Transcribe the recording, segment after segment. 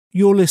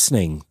You're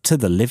listening to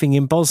the Living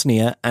in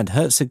Bosnia and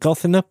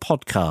Herzegovina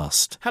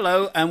podcast.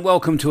 Hello and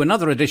welcome to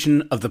another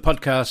edition of the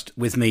podcast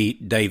with me,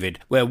 David,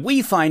 where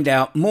we find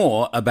out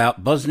more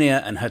about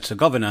Bosnia and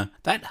Herzegovina,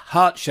 that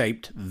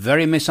heart-shaped,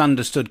 very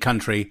misunderstood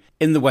country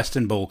in the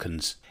Western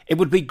Balkans. It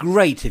would be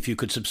great if you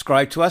could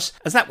subscribe to us,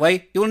 as that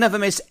way you'll never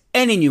miss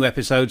any new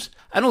episodes.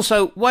 And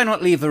also, why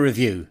not leave a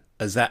review,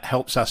 as that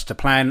helps us to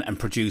plan and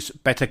produce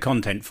better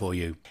content for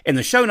you. In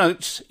the show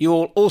notes,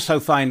 you'll also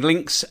find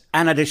links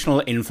and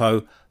additional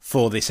info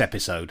for this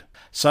episode.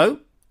 So,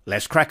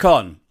 let's crack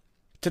on.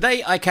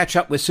 Today I catch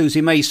up with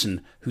Susie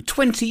Mason, who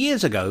 20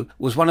 years ago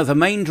was one of the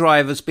main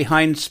drivers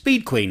behind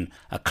SpeedQueen,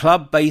 a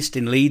club based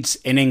in Leeds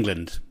in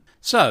England.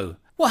 So,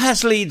 what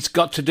has Leeds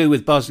got to do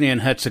with Bosnia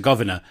and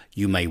Herzegovina,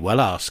 you may well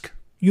ask?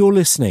 You're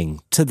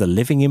listening to the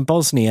Living in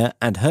Bosnia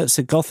and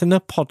Herzegovina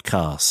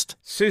podcast.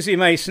 Susie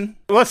Mason,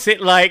 what's it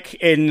like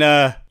in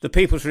the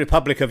People's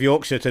Republic of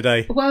Yorkshire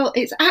today? Well,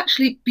 it's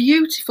actually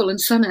beautiful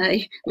and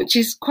sunny, which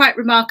is quite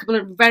remarkable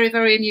and very,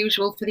 very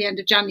unusual for the end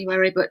of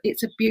January, but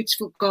it's a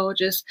beautiful,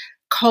 gorgeous,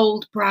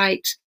 cold,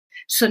 bright,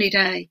 sunny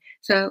day.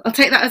 So I'll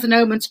take that as an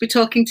omen to be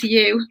talking to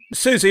you.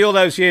 Susie, all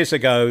those years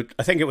ago,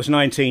 I think it was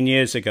 19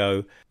 years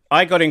ago,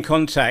 I got in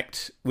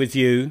contact with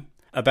you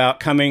about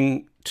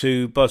coming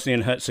to Bosnia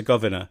and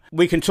Herzegovina.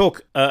 We can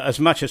talk as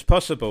much as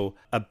possible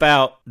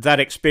about that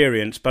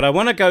experience, but I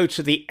want to go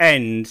to the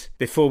end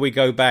before we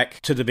go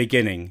back to the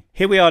beginning.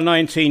 Here we are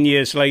 19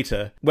 years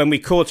later. When we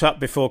caught up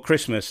before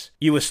Christmas,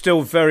 you were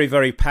still very,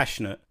 very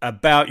passionate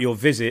about your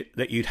visit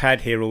that you'd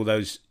had here all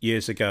those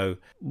years ago.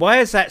 Why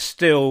has that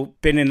still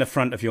been in the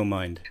front of your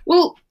mind?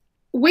 Well,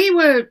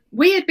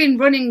 we had been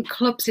running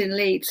clubs in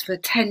Leeds for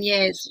 10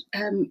 years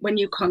when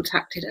you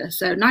contacted us.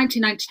 So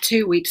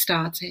 1992 we'd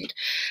started.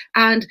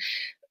 And,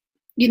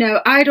 you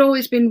know, I'd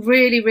always been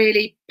really,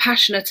 really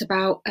passionate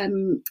about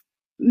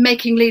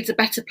making Leeds a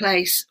better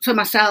place for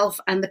myself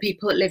and the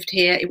people that lived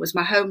here. It was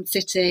my home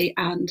city.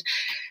 And,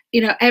 you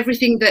know,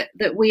 everything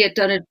that we had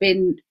done had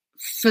been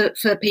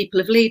for people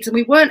of Leeds, and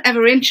we weren't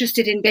ever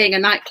interested in being a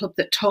nightclub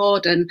that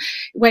toured and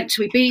went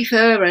to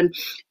Ibiza and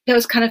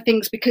those kind of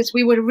things, because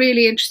we were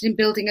really interested in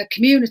building a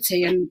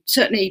community and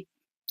certainly,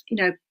 you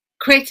know,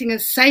 creating a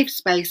safe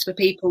space for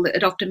people that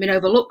had often been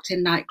overlooked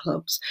in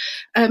nightclubs.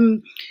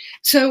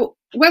 So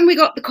when we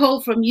got the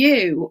call from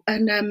you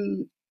and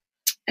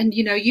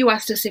you know, you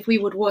asked us if we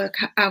would work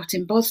out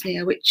in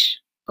Bosnia, which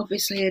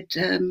obviously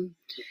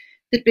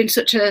there'd been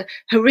such a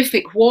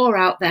horrific war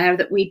out there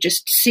that we'd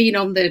just seen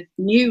on the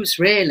news,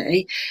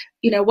 really.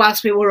 You know,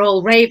 whilst we were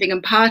all raving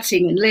and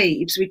partying in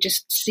Leeds, we'd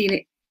just seen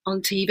it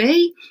on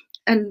TV.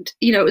 And,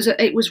 you know,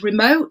 it was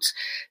remote.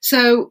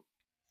 So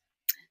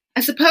I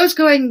suppose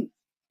being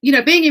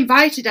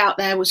invited out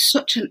there was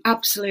such an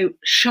absolute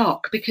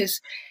shock, because,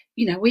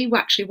 you know, we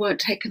actually weren't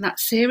taken that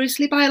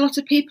seriously by a lot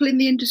of people in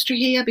the industry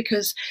here,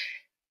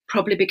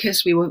 probably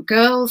because we were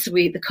girls.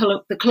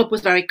 The club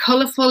was very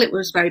colourful. It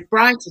was very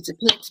bright. It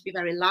appeared to be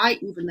very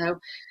light, even though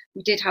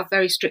we did have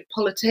very strict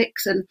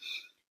politics.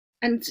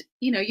 And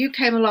you know, you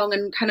came along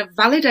and kind of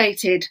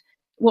validated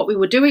what we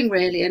were doing,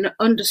 really, and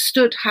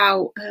understood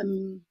how.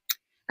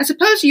 I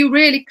suppose you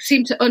really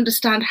seem to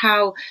understand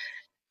how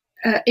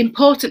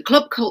important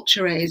club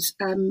culture is,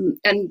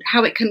 and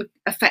how it can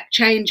affect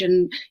change,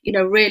 and, you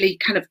know, really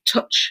kind of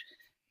touch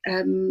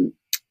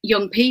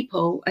young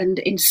people and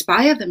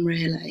inspire them,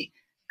 really.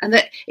 And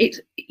that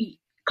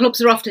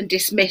clubs are often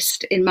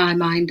dismissed, in my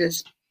mind,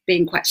 as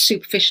being quite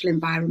superficial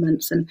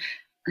environments, and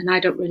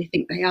I don't really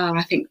think they are.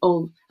 I think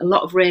a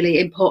lot of really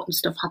important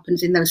stuff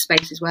happens in those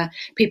spaces where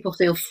people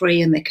feel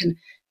free and they can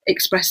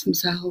express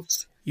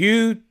themselves.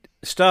 You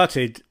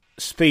started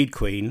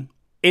SpeedQueen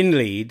in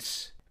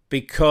Leeds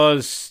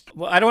because,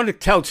 well, I don't want to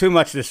tell too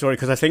much of the story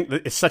because I think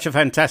that it's such a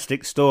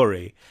fantastic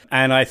story,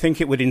 and I think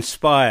it would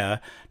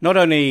inspire not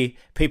only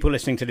people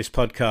listening to this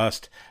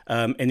podcast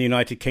in the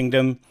United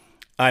Kingdom.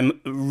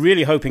 I'm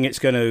really hoping it's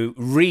going to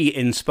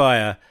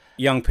re-inspire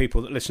young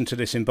people that listen to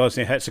this in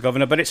Bosnia and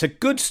Herzegovina, but it's a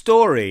good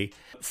story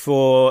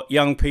for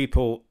young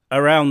people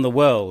around the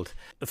world.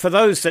 For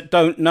those that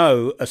don't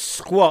know, a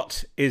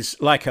squat is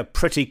like a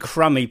pretty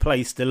crummy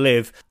place to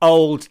live,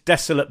 old,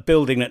 desolate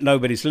building that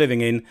nobody's living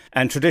in,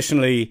 and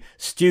traditionally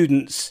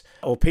students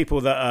or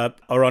people that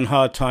are on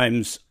hard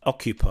times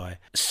occupy.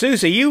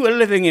 Susie, you were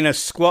living in a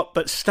squat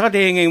but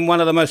studying in one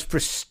of the most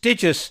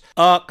prestigious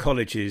art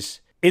colleges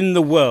in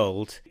the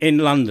world, in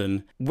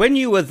London. When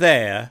you were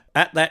there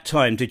at that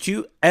time, did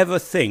you ever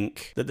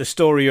think that the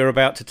story you're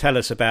about to tell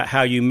us about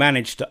how you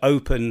managed to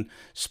open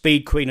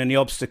SpeedQueen and the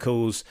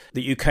obstacles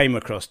that you came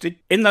across,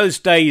 in those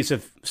days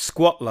of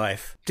squat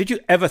life, did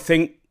you ever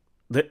think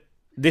that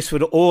this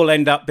would all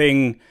end up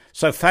being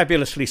so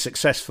fabulously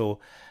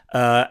successful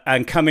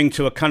and coming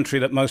to a country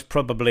that most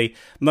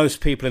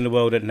people in the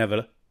world had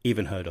never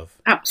even heard of?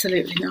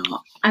 Absolutely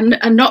not. And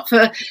not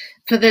for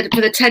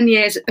the 10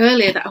 years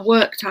earlier that I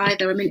worked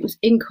either. I mean, it was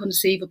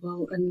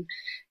inconceivable. And,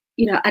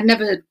 you know, I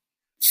never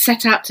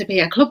set out to be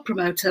a club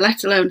promoter,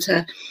 let alone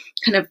to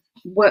kind of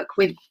work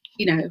with,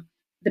 you know,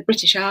 the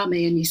British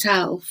Army and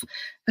yourself.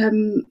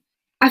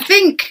 I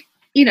think,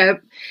 you know,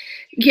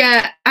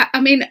 Yeah, I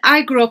mean,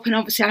 I grew up and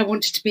obviously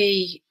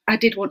I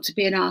did want to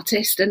be an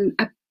artist, and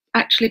I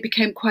actually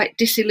became quite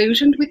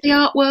disillusioned with the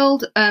art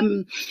world.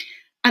 And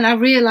I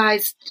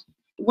realised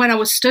when I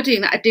was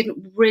studying that I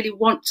didn't really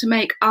want to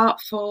make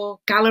art for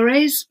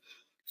galleries,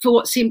 for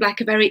what seemed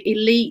like a very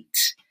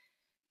elite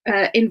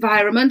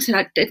environment, and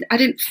I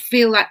didn't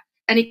feel like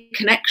any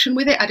connection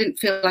with it. I didn't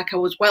feel like I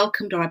was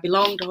welcomed or I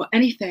belonged or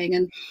anything.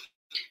 And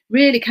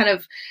really kind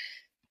of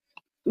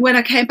when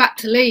I came back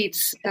to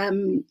Leeds,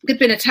 there'd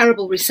been a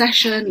terrible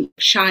recession,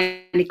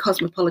 shiny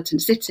cosmopolitan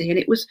city, and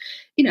it was,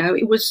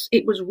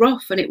 it was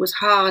rough and it was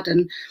hard,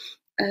 and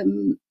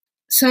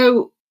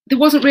so there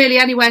wasn't really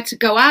anywhere to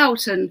go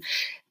out, and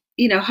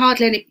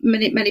hardly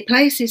many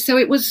places. So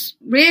it was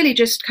really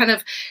just kind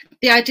of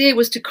the idea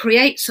was to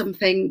create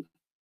something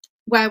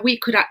where we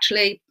could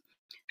actually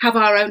have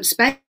our own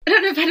space. I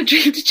don't know if I had a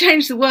dream to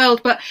change the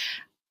world, but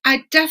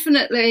I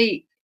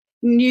definitely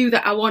knew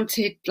that I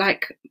wanted,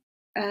 I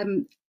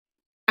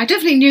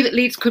definitely knew that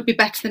Leeds could be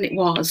better than it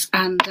was.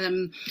 And,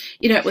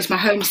 it was my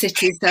home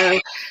city. So,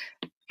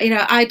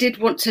 I did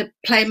want to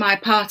play my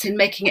part in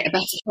making it a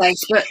better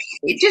place. But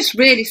it just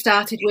really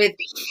started with,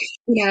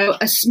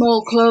 a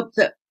small club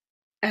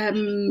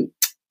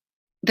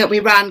that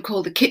we ran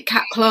called the Kit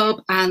Kat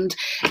Club, and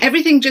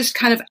everything just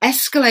kind of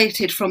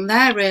escalated from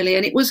there, really.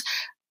 And it was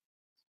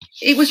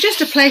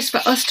just a place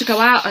for us to go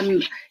out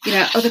and,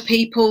 other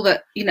people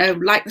that,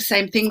 like the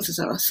same things as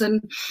us.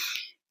 And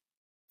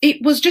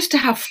it was just to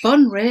have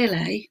fun,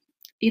 really.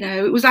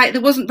 It was like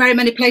there wasn't very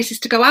many places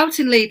to go out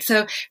in Leeds.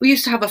 So we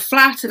used to have a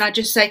flat, and I'd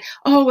just say,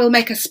 oh, we'll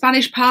make a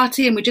Spanish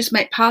party, and we just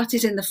make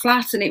parties in the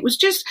flat. And it was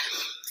just,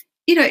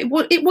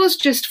 it was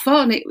just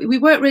fun. We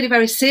weren't really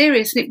very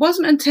serious. And it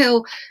wasn't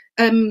until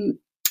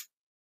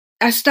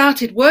I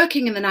started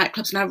working in the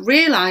nightclubs and I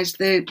realised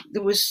there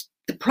was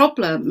the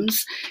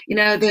problems.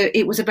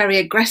 It was a very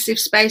aggressive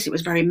space. It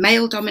was very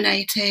male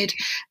dominated.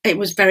 It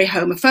was very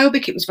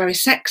homophobic. It was very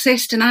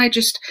sexist. And I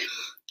just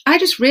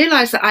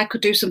realised that I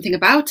could do something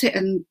about it,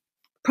 and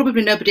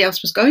probably nobody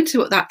else was going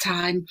to at that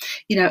time,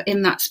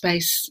 in that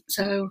space.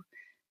 So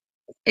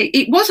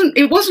it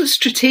wasn't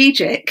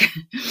strategic.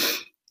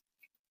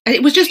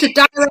 It was just a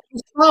direct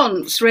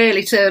response,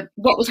 really, to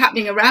what was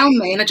happening around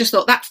me. And I just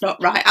thought, that's not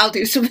right. I'll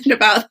do something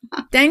about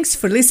that. Thanks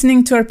for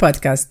listening to our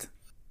podcast.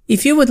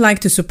 If you would like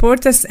to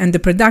support us and the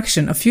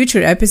production of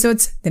future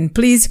episodes, then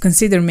please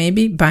consider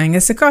maybe buying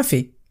us a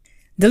coffee.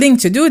 The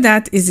link to do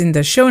that is in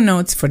the show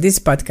notes for this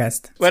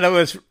podcast. When I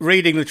was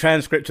reading the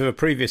transcript of a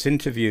previous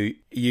interview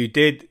you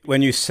did,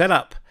 when you set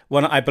up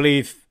one, I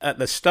believe at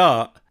the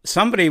start,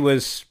 somebody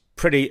was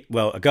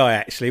a guy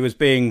actually was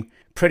being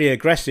pretty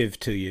aggressive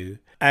to you.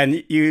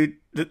 And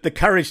the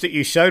courage that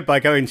you showed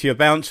by going to your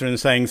bouncer and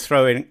saying,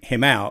 throwing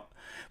him out,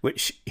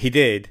 which he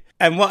did.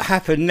 And what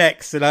happened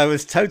next, and I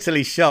was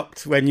totally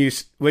shocked when you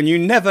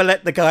never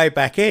let the guy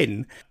back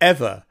in,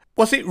 ever.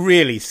 Was it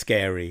really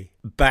scary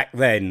back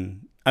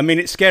then? I mean,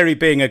 it's scary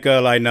being a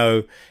girl I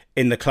know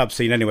in the club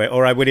scene anyway,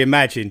 or I would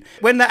imagine.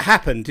 When that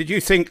happened, did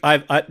you think,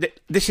 I've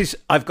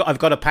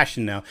got a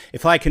passion now.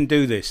 If I can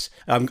do this,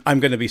 I'm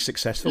going to be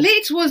successful?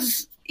 Leeds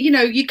was,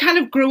 you kind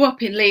of grew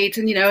up in Leeds,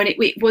 and, and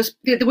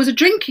there was a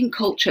drinking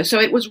culture, so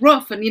it was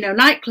rough. And,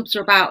 nightclubs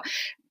are about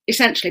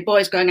essentially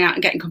boys going out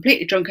and getting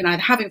completely drunk and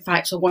either having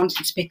fights or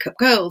wanting to pick up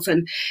girls.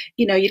 And,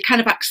 you'd kind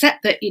of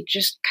accept that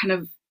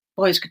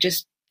boys could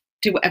just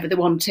do whatever they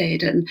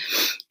wanted. And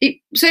it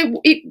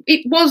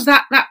was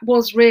that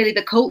was really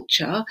the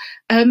culture.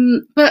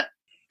 But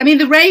I mean,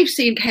 the rave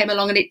scene came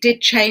along and it did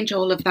change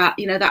all of that,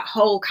 that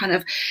whole kind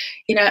of,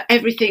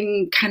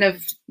 everything kind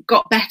of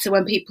got better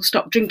when people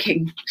stopped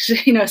drinking,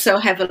 so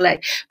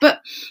heavily. But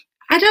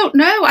I don't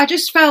know. I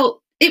just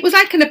felt it was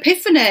like an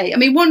epiphany. I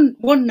mean,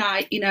 one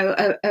night,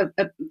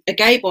 a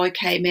gay boy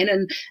came in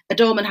and a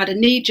doorman had a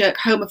knee-jerk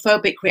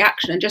homophobic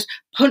reaction and just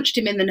punched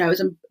him in the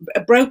nose and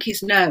broke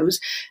his nose.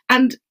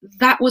 And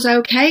that was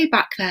okay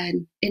back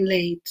then in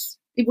Leeds.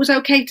 It was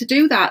okay to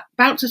do that.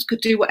 Bouncers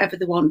could do whatever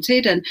they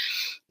wanted, and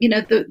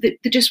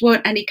there just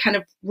weren't any kind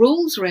of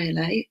rules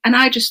really. And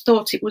I just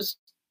thought it was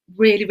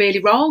really, really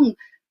wrong.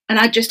 And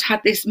I just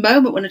had this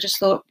moment when I just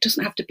thought, it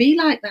doesn't have to be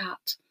like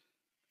that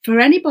for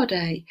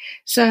anybody.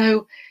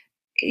 So,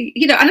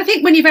 and I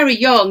think when you're very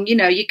young,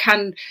 you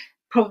can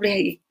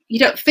probably, you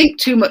don't think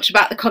too much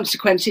about the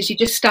consequences. You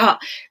just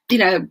start,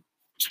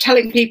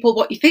 telling people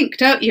what you think,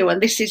 don't you?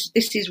 And this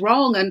is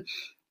wrong.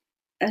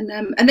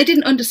 And they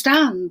didn't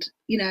understand.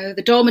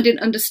 The doorman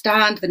didn't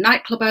understand. The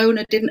nightclub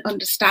owner didn't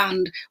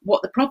understand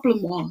what the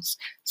problem was.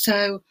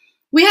 So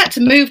we had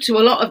to move to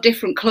a lot of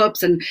different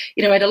clubs, and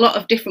had a lot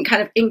of different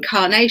kind of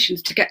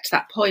incarnations to get to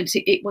that point.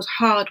 It was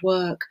hard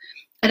work.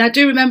 And I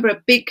do remember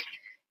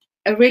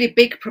a really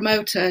big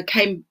promoter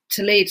came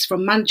to Leeds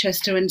from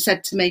Manchester and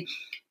said to me,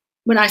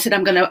 when I said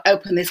I'm going to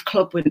open this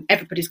club when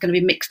everybody's going to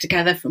be mixed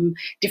together from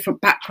different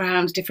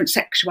backgrounds, different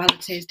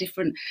sexualities,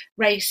 different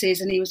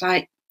races, and he was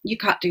like, you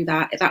can't do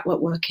that. That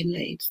won't work in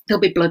Leeds. There'll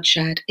be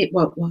bloodshed. It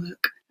won't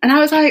work. And I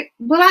was like,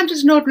 well, I'm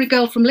just an ordinary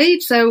girl from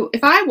Leeds. So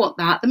if I want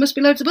that, there must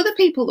be loads of other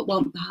people that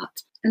want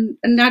that.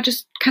 And I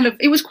just kind of,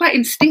 it was quite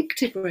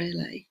instinctive,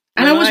 really.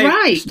 And When I was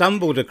right.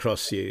 Stumbled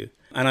across you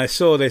and I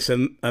saw this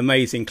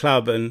amazing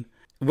club. And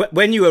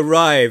when you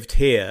arrived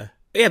here,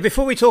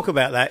 before we talk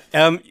about that,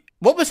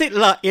 what was it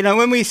like,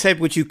 when we said,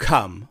 would you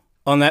come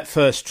on that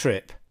first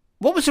trip?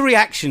 What was the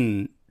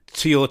reaction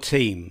to your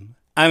team?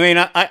 I mean,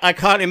 I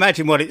can't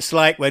imagine what it's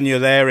like when you're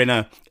there in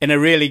a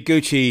really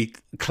Gucci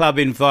club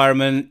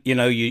environment. You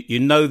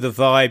know the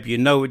vibe, you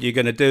know what you're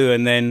going to do,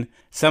 and then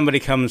somebody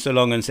comes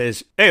along and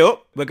says, "Hey,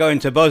 we're going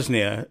to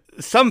Bosnia."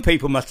 Some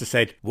people must have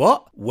said,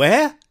 "What?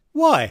 Where?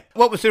 Why?"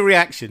 What was the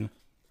reaction?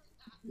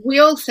 We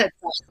all said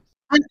that.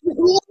 And we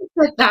all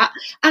said that.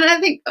 And I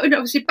think,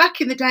 obviously, back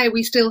in the day,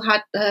 we still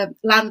had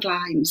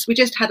landlines. We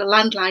just had a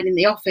landline in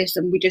the office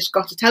and we just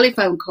got a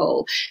telephone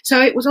call. So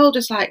it was all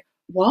just like,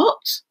 what?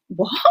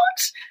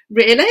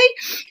 Really?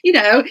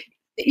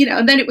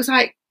 And then it was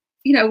like,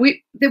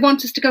 they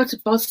want us to go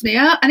to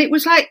Bosnia. And it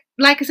was like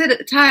I said at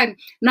the time,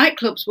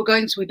 nightclubs were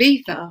going to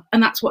Ibiza,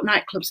 and that's what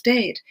nightclubs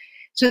did.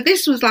 So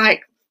this was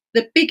like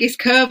the biggest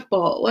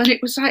curveball, and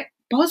it was like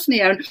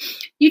Bosnia. And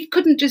you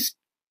couldn't just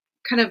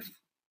kind of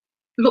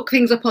look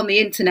things up on the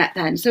internet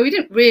then. So we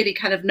didn't really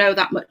kind of know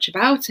that much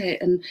about it.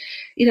 And,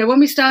 when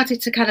we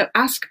started to kind of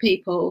ask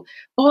people,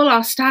 all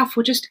our staff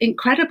were just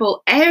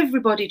incredible.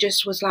 Everybody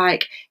just was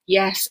like,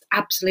 yes,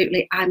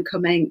 absolutely, I'm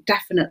coming,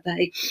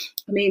 definitely.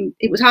 I mean,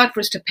 it was hard for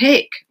us to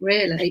pick,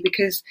 really,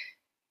 because,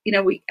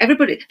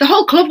 everybody, the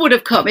whole club would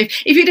have come.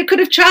 If you could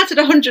have chartered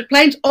 100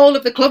 planes, all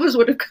of the clubbers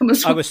would have come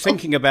as well. I was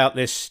thinking about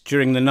this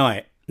during the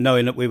night,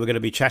 knowing that we were going to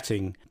be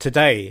chatting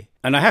today.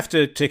 And I have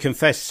to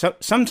confess,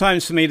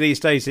 sometimes for me these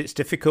days it's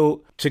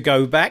difficult to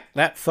go back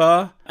that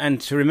far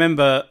and to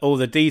remember all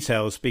the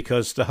details,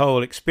 because the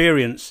whole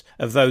experience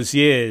of those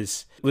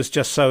years was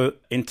just so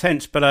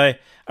intense. But I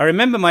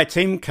remember my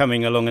team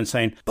coming along and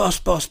saying, boss,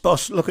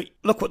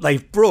 look what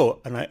they've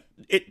brought. And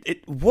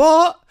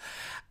what?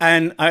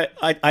 And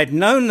I'd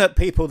known that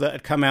people that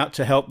had come out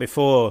to help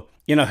before,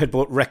 had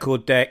bought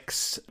record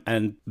decks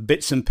and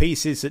bits and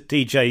pieces that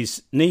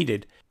DJs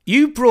needed.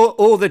 You brought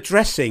all the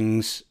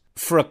dressings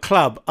for a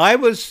club. I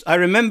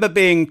remember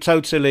being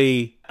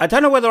totally, I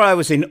don't know whether I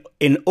was in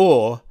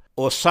awe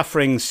or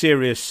suffering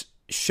serious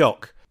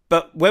shock.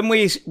 But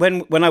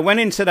when I went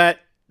into that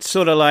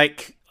sort of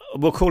like,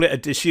 we'll call it a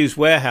disused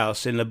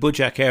warehouse in the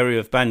Bujak area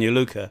of Banja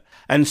Luka,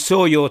 and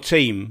saw your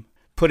team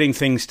putting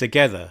things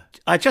together,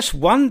 I just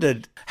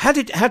wondered, how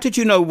did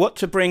you know what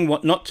to bring,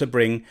 what not to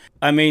bring?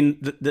 I mean,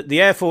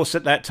 the Air Force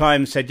at that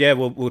time said, yeah,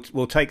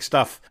 we'll take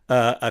stuff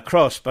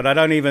across, but I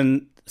don't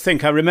even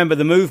think I remember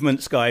the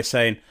movements guy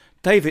saying,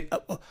 David,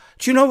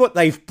 do you know what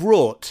they've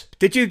brought?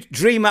 Did you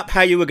dream up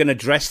how you were going to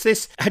dress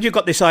this? Had you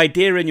got this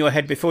idea in your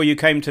head before you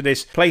came to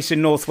this place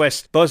in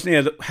northwest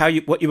Bosnia,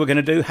 what you were going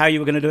to do, how you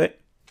were going to do it?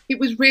 It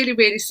was really,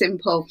 really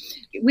simple.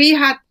 We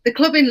had the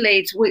club in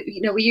Leeds. We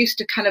used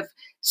to kind of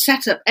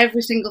set up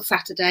every single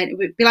Saturday, and it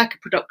would be like a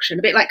production,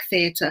 a bit like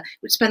theatre.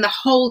 We'd spend the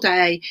whole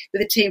day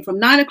with a team from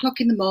 9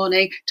 o'clock in the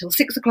morning till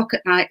 6 o'clock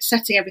at night,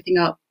 setting everything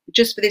up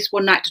just for this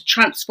one night to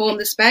transform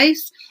the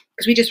space,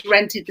 because we just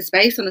rented the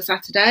space on a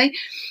Saturday.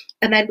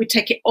 And then we'd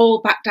take it all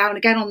back down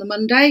again on the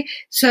Monday.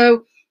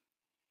 So,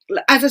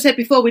 as I said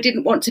before, we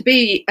didn't want to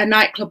be a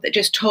nightclub that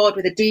just toured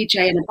with a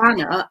DJ and a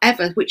banner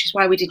ever, which is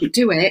why we didn't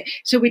do it.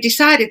 So we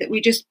decided that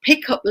we just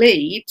pick up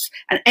Leeds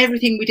and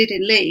everything we did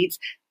in Leeds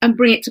and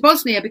bring it to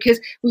Bosnia,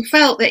 because we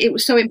felt that it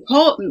was so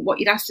important what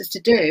you'd asked us to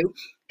do,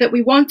 that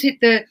we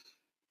wanted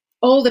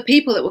all the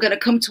people that were going to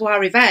come to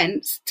our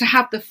events to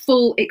have the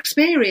full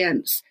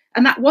experience.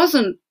 And that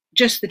wasn't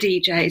just the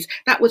DJs.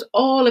 That was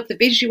all of the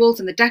visuals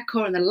and the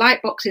decor and the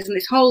light boxes and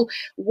this whole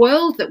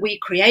world that we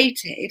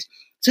created,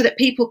 so that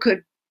people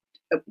could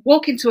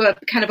walk into a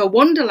kind of a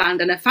wonderland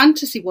and a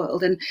fantasy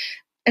world and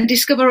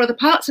discover other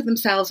parts of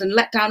themselves and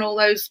let down all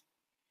those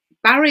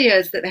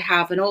barriers that they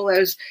have and all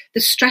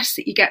the stress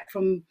that you get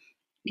from,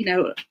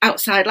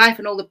 outside life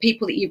and all the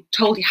people that you've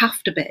told you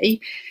have to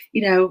be,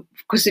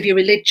 because of your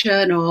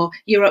religion or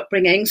your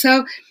upbringing.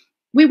 So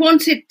we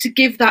wanted to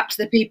give that to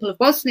the people of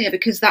Bosnia,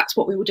 because that's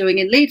what we were doing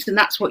in Leeds, and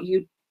that's what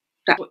you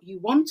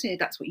wanted.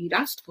 That's what you'd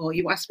asked for.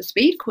 You asked for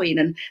SpeedQueen,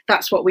 and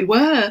that's what we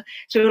were.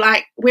 So we were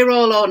like, we're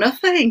all or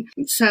nothing.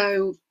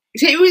 So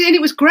it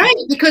was great,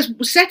 because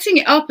setting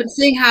it up and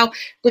seeing how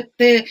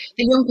the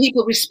young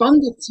people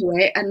responded to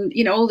it,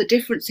 and all the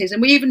differences. And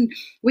we even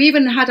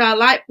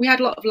had we had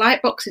a lot of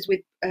light boxes with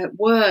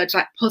words,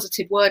 like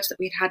positive words that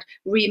we'd had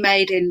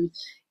remade in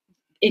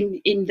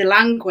the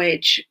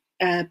language,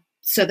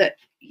 so that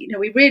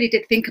we really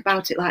did think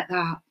about it like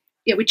that.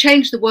 Yeah, we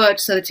changed the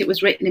words so that it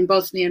was written in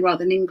Bosnian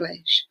rather than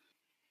English.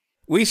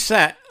 We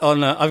sat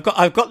on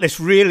I've got this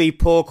really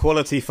poor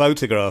quality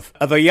photograph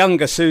of a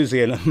younger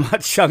Susie and a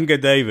much younger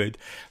David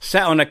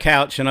sat on a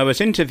couch, and I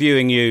was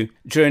interviewing you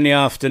during the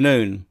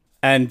afternoon,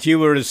 and you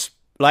were as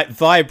like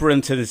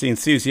vibrant and as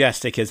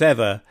enthusiastic as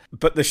ever.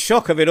 But the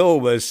shock of it all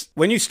was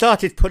when you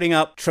started putting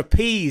up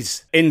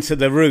trapeze into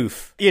the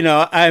roof. You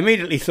know, I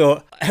immediately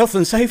thought, health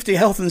and safety,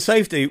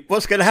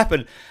 what's going to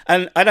happen?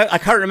 And I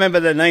can't remember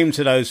the names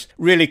of those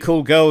really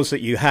cool girls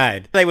that you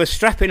had. They were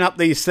strapping up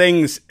these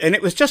things and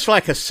it was just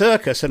like a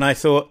circus. And I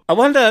thought, I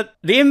wonder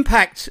the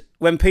impact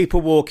when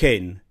people walk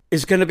in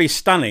is going to be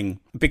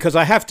stunning, because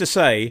I have to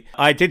say,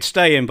 I did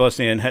stay in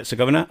Bosnia and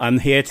Herzegovina. I'm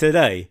here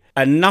today,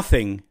 and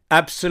nothing,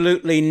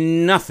 absolutely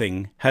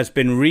nothing, has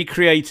been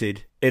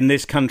recreated in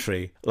this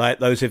country like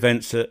those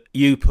events that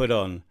you put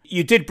on.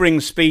 You did bring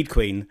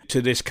SpeedQueen to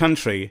this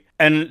country,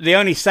 and the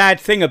only sad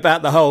thing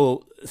about the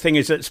whole thing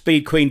is that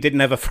SpeedQueen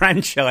didn't have a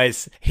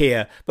franchise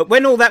here. But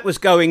when all that was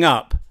going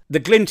up, the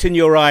glint in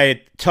your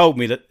eye told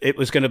me that it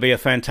was going to be a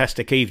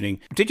fantastic evening.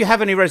 Did you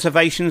have any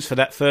reservations for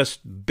that first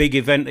big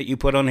event that you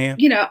put on here?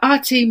 You know, our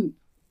team,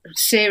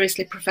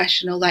 seriously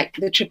professional, like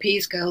the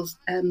trapeze girls,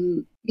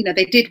 you know,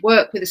 they did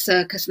work with a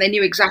circus and they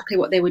knew exactly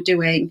what they were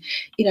doing.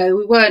 You know,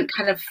 we weren't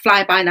kind of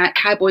fly-by-night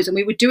cowboys, and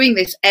we were doing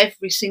this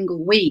every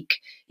single week,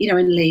 you know,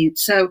 in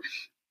Leeds. So,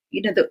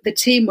 you know, the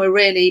team were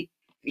really,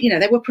 you know,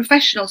 they were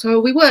professional. So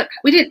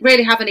we didn't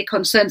really have any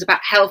concerns about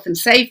health and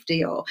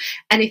safety or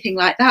anything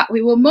like that.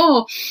 We were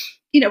more,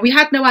 you know, we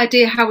had no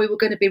idea how we were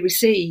going to be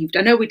received.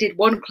 I know we did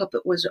one club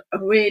that was a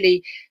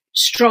really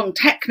strong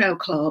techno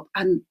club,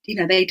 and, you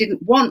know, they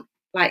didn't want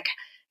like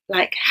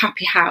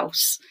Happy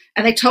House.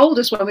 And they told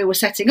us when we were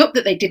setting up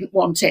that they didn't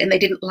want it and they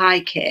didn't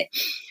like it.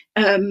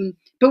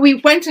 But we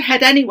went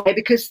ahead anyway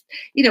because,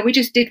 you know, we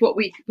just did what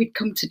we'd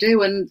come to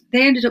do, and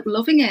they ended up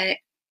loving it,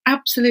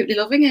 absolutely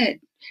loving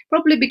it.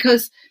 Probably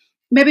because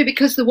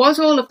there was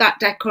all of that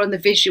decor and the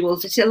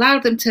visuals, it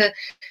allowed them to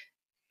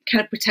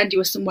kind of pretend you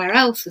were somewhere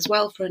else as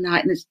well for a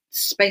night, and the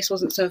space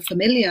wasn't so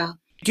familiar.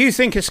 Do you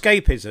think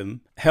escapism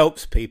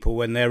helps people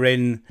when they're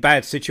in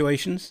bad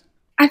situations?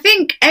 I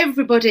think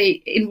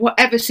everybody in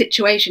whatever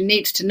situation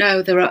needs to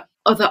know there are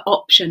other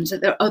options,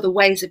 that there are other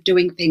ways of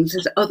doing things,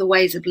 there's other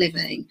ways of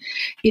living,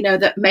 you know,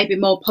 that may be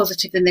more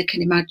positive than they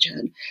can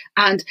imagine,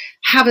 and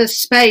have a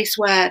space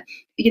where,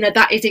 you know,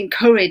 that is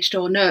encouraged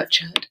or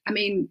nurtured. I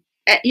mean,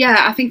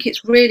 yeah, I think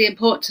it's really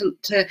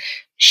important to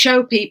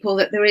show people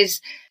that there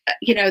is,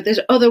 you know, there's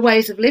other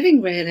ways of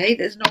living, really.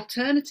 There's an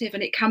alternative,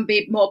 and it can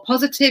be more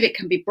positive, it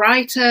can be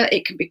brighter,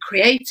 it can be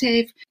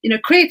creative. You know,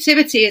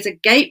 creativity is a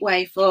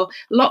gateway for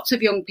lots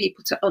of young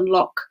people to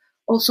unlock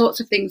all sorts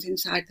of things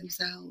inside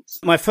themselves.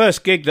 My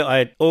first gig that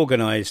I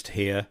organised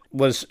here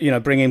was, you know,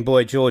 bringing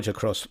Boy George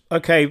across.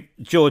 Okay,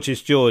 George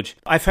is George.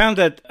 I found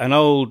an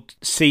old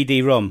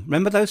CD-ROM.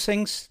 Remember those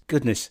things?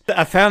 Goodness.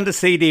 I found a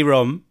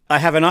CD-ROM. I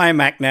have an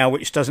iMac now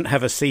which doesn't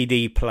have a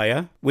CD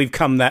player. We've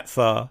come that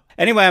far.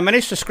 Anyway, I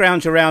managed to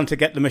scrounge around to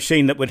get the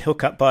machine that would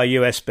hook up by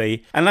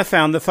USB, and I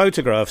found the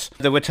photographs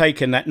that were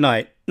taken that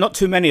night. Not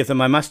too many of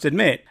them, I must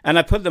admit. And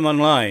I put them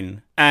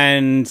online.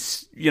 And,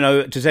 you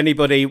know, does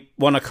anybody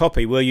want a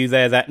copy? Were you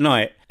there that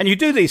night? And you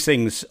do these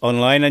things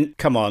online, and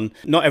come on,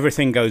 not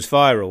everything goes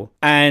viral.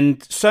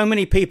 And so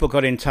many people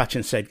got in touch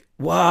and said,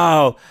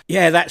 wow,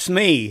 yeah, that's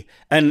me.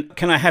 And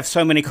can I have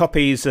so many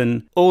copies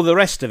and all the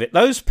rest of it?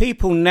 Those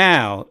people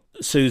now,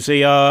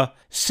 Susie, are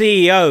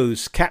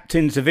CEOs,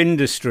 captains of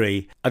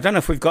industry. I don't know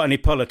if we've got any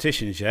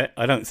politicians yet.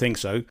 I don't think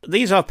so.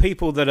 These are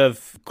people that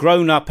have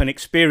grown up and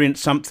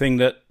experienced something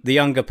that the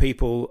younger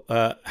people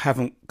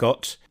haven't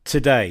got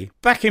today.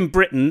 Back in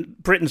Britain,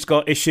 Britain's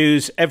got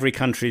issues. Every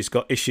country's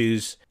got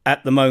issues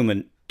at the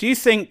moment. Do you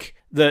think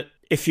that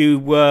if you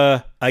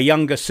were a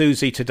younger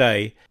Susie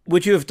today,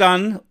 would you have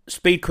done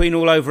SpeedQueen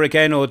all over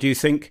again, or do you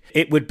think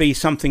it would be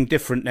something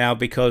different now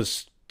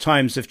because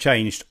times have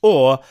changed?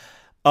 Or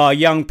are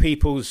young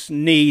people's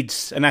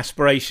needs and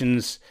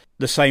aspirations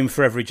the same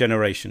for every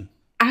generation?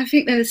 I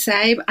think they're the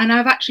same. And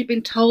I've actually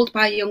been told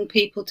by young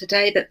people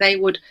today that they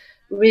would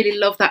really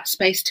love that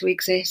space to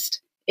exist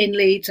in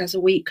Leeds as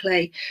a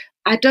weekly.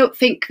 I don't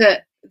think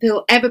that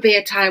there'll ever be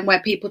a time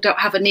where people don't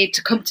have a need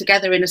to come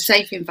together in a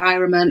safe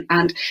environment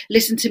and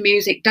listen to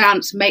music,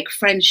 dance, make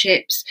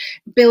friendships,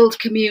 build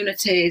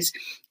communities,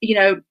 you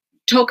know,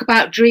 talk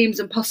about dreams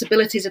and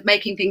possibilities of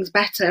making things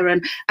better,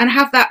 and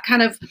have that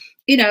kind of,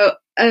 you know,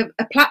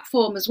 a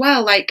platform as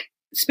well. Like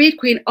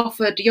SpeedQueen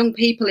offered young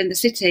people in the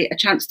city a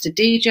chance to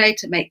DJ,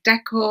 to make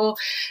decor,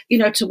 you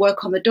know, to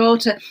work on the door,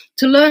 to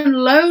learn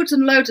loads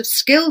and loads of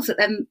skills that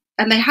then,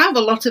 and they have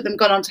a lot of them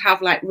gone on to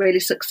have like really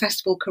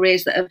successful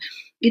careers that have,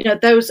 you know,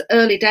 those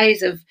early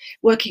days of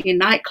working in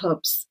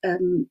nightclubs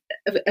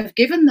have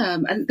given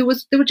them. And there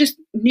were just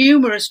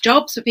numerous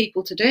jobs for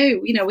people to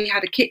do. You know, we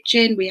had a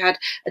kitchen, we had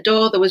a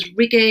door, there was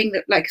rigging,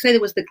 that, like I say, there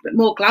was the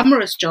more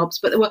glamorous jobs,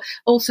 but there were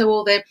also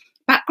all the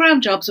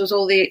background jobs. There was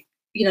all the,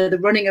 you know, the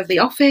running of the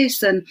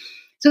office. And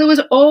so there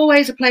was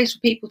always a place for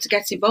people to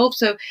get involved.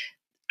 So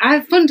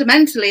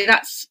fundamentally,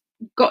 that's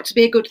got to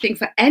be a good thing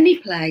for any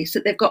place,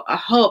 that they've got a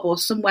hub or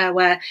somewhere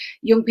where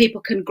young people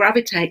can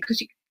gravitate,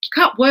 because you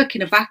can't work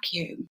in a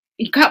vacuum.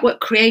 You can't work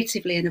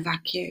creatively in a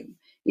vacuum.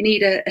 You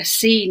need a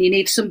scene. You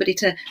need somebody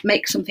to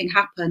make something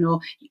happen. Or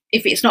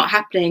if it's not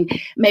happening,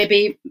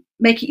 maybe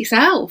make it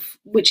yourself,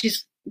 which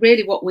is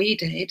really what we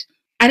did.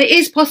 And it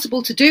is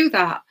possible to do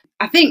that.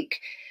 I think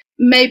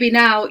maybe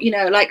now,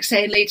 like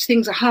say in Leeds,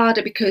 things are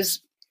harder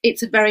because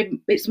it's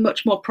a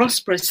much more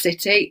prosperous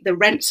city. The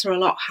rents are a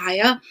lot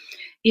higher.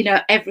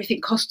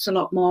 Everything costs a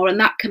lot more, and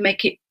that can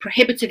make it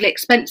prohibitively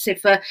expensive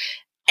for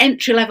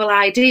entry-level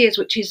ideas,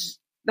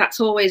 that's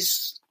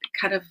always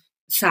kind of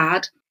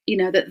sad,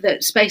 that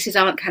spaces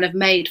aren't kind of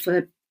made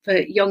for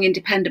young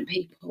independent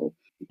people.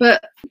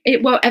 But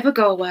it won't ever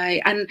go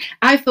away. And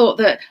I thought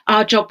that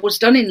our job was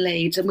done in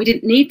Leeds and we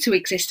didn't need to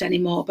exist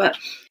anymore. But,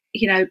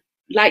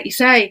 like you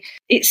say,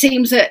 it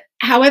seems that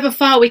however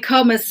far we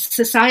come as a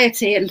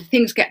society and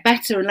things get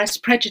better and less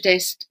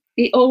prejudiced,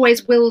 it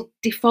always will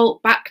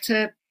default back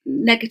to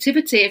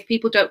negativity if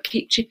people don't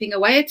keep chipping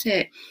away at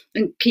it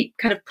and keep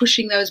kind of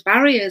pushing those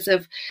barriers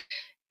of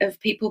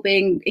people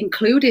being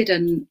included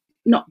and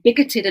not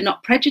bigoted and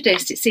not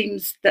prejudiced. It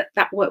seems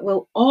that work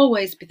will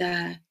always be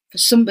there for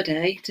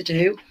somebody to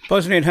do.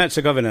 Bosnia and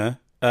Herzegovina,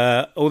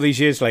 all these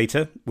years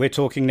later, we're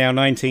talking now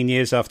 19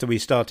 years after we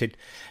started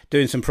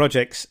doing some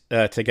projects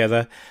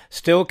together,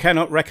 still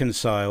cannot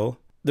reconcile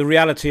the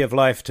reality of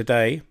life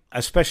today,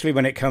 especially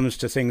when it comes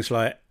to things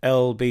like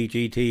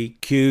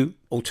LGBTQ,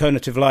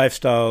 alternative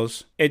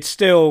lifestyles. It's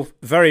still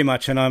very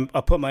much, and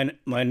I'll put my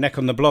neck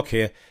on the block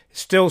here,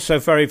 still so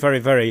very, very,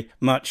 very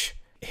much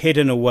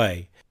hidden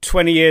away.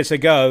 20 years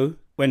ago,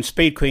 when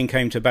SpeedQueen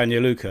came to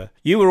Banja Luka,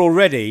 you were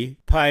already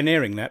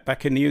pioneering that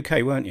back in the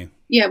UK, weren't you?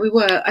 Yeah, we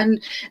were.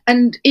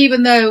 And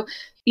even though,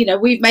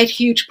 we've made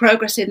huge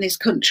progress in this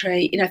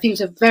country,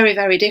 things are very,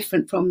 very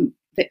different from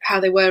how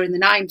they were in the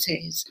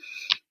 90s.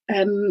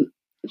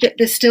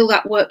 There's still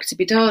that work to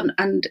be done,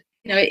 and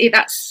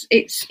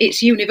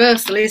it's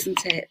universal,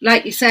 isn't it?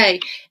 Like you say,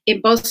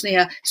 in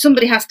Bosnia,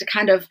 somebody has to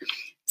kind of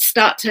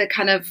start to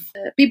kind of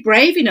be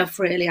brave enough,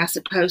 really, I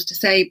suppose, to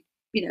say,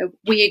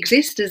 we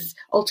exist as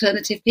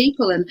alternative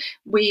people, and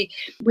we're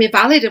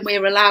valid, and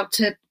we're allowed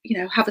to,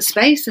 have a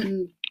space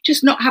and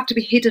just not have to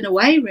be hidden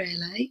away,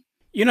 really.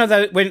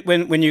 That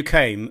when you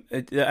came,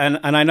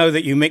 and I know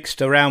that you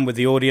mixed around with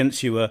the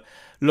audience, you were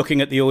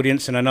looking at the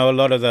audience, and I know a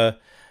lot of the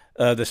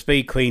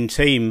SpeedQueen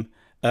team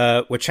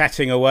were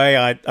chatting away.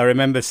 I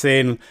remember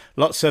seeing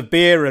lots of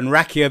beer and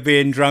rakia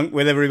being drunk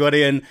with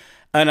everybody, and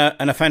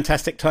a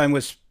fantastic time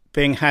was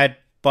being had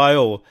by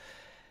all.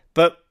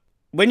 But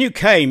when you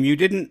came, you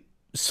didn't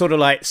sort of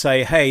like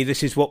say, hey,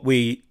 this is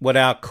what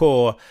our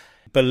core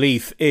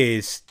belief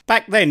is.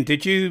 Back then,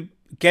 did you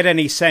get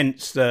any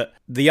sense that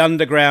the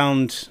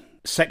underground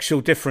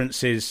sexual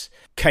differences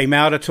came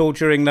out at all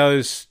during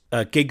those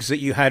gigs that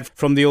you had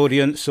from the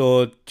audience,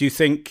 or do you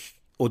think,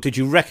 or did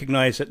you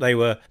recognise that they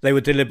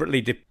were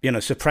deliberately,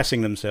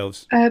 suppressing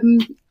themselves?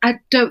 I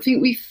don't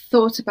think we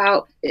thought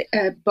about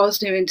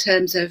Bosnia in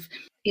terms of,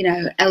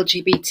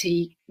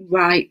 LGBT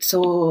rights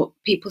or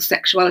people's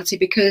sexuality,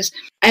 because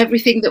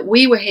everything that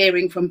we were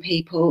hearing from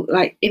people,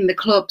 like in the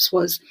clubs,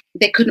 was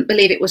they couldn't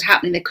believe it was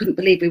happening. They couldn't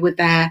believe we were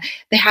there.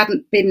 They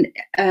hadn't been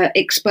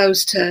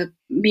exposed to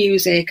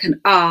music and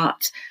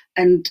art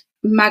and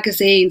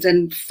magazines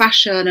and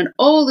fashion and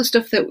all the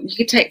stuff that you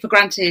could take for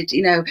granted,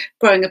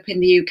 growing up in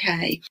the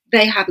UK,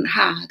 they hadn't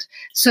had.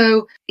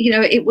 So,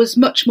 it was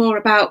much more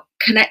about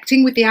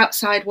connecting with the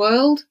outside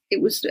world.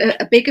 It was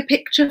a bigger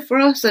picture for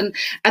us. And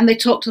they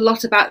talked a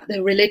lot about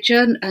their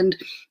religion and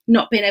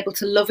not being able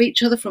to love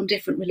each other from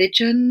different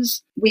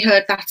religions. We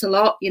heard that a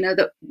lot,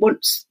 that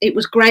once it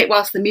was great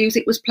whilst the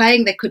music was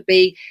playing, there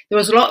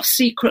was a lot of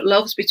secret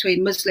loves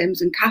between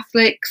Muslims and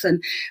Catholics,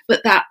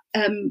 but that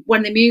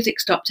when the music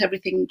stopped,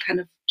 everything kind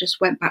of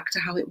just went back to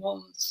how it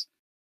was.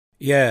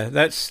 Yeah,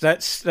 that's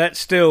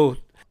still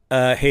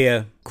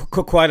here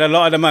quite a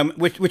lot at the moment,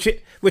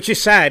 which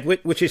is sad,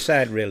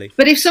 really.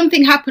 But if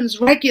something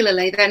happens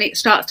regularly, then it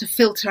starts to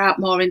filter out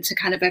more into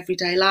kind of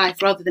everyday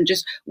life, rather than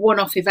just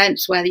one-off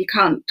events where you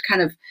can't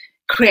kind of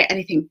create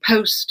anything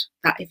post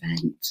that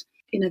event.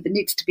 There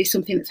needs to be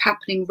something that's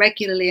happening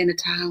regularly in a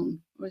town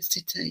or a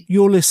city.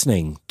 You're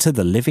listening to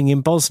the Living in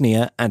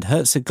Bosnia and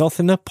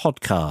Herzegovina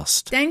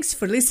podcast. Thanks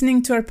for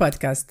listening to our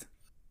podcast.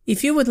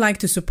 If you would like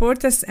to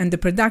support us and the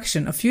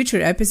production of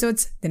future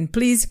episodes, then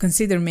please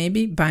consider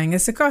maybe buying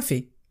us a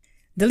coffee.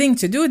 The link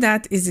to do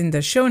that is in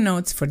the show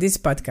notes for this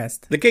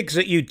podcast. The gigs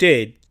that you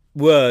did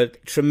were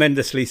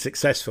tremendously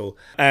successful.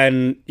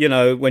 And,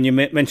 when you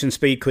mention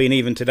SpeedQueen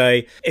even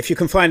today, if you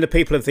can find the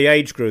people of the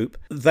age group,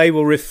 they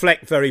will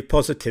reflect very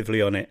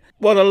positively on it.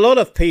 What a lot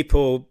of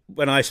people,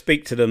 when I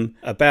speak to them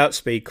about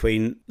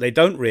SpeedQueen, they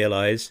don't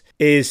realise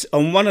is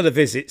on one of the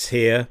visits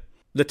here,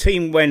 the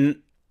team went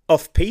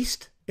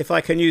off-piste, if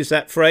I can use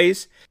that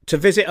phrase, to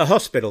visit a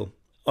hospital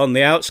on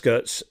the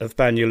outskirts of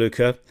Banja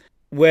Luka,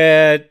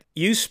 where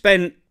you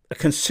spent a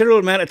considerable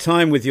amount of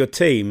time with your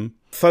team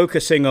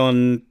focusing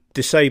on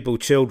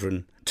disabled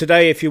children.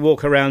 Today, if you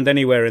walk around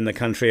anywhere in the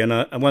country,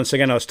 and once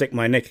again I'll stick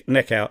my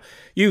neck out,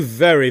 you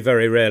very,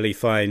 very rarely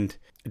find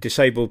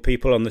disabled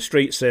people on the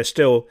streets. They're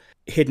still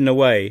hidden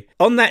away.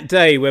 On that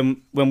day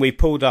when we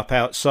pulled up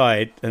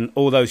outside and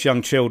all those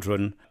young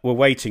children were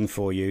waiting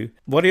for you,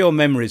 what are your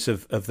memories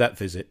of that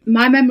visit?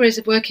 My memories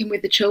of working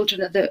with the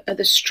children are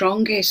the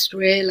strongest,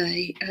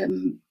 really,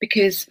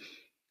 because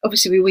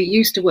obviously we were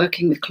used to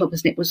working with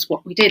clubbers and it was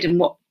what we did and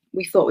what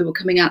we thought we were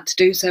coming out to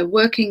do. So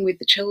working with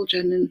the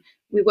children, and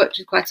we worked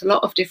with quite a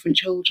lot of different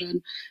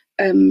children,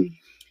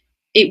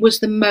 it was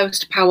the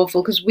most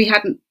powerful, because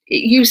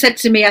you said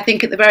to me, I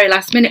think at the very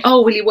last minute,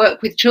 oh, will you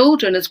work with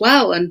children as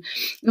well? And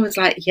I was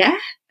like, yeah,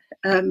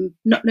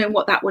 not knowing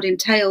what that would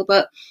entail.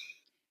 But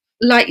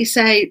like you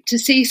say, to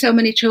see so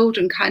many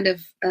children kind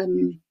of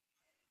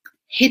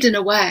hidden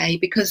away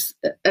because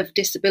of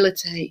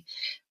disability,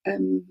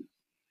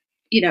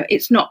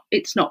 it's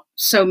not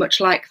so much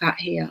like that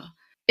here.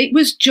 It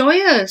was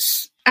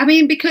joyous. I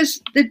mean,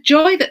 because the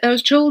joy that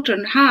those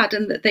children had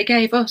and that they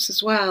gave us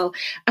as well.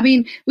 I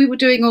mean, we were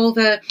doing all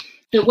the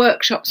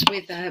workshops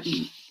with,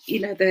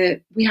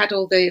 we had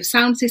all the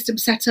sound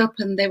systems set up,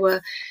 and they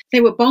were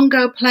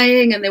bongo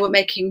playing, and they were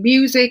making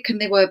music, and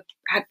they were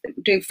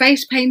doing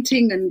face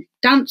painting and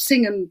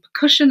dancing and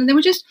percussion, and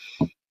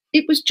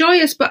it was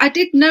joyous. But I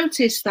did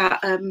notice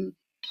that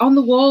on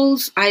the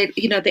walls,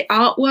 the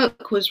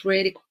artwork was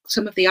really,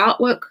 some of the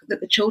artwork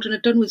that the children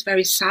had done was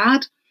very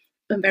sad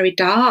and very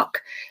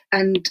dark,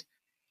 and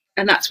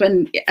that's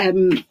when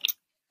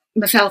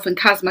myself and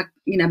Kaz,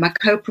 my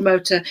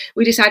co-promoter,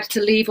 we decided to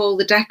leave all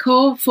the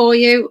decor for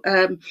you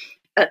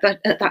at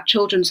that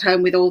children's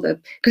home with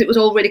because it was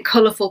all really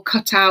colourful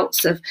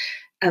cutouts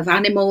of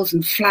animals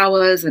and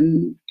flowers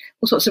and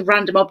all sorts of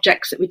random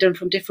objects that we'd done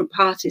from different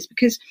parties,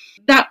 because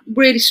that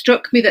really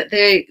struck me that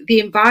the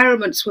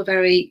environments were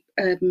very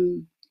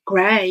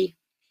grey.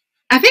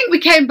 I think we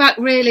came back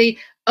really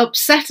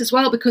upset as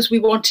well because we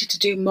wanted to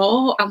do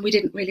more and we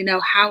didn't really know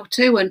how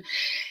to, and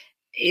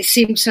it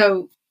seemed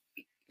so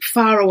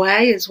far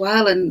away as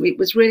well, and it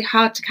was really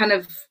hard to kind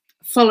of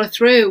follow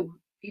through,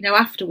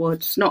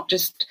 afterwards, not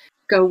just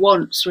go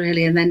once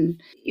really. And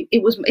then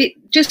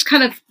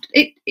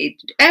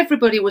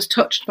everybody was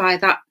touched by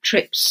that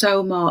trip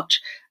so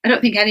much. I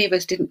don't think any of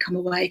us didn't come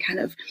away kind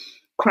of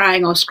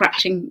crying or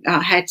scratching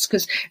our heads,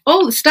 because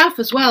all the staff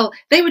as well,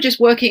 they were just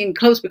working in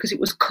clubs because it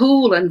was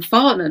cool and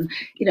fun, and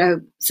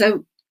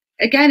so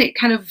again, it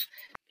kind of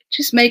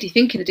just made you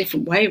think in a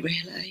different way,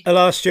 really.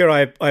 Last year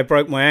I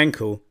broke my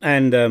ankle,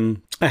 and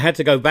I had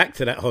to go back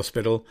to that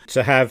hospital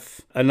to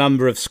have a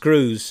number of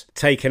screws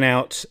taken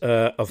out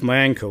of my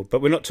ankle.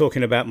 But we're not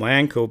talking about my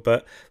ankle,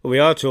 but what we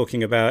are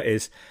talking about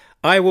is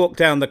I walked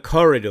down the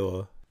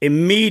corridor,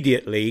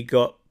 immediately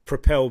got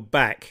propelled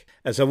back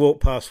as I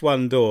walked past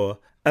one door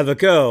of a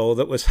girl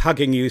that was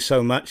hugging you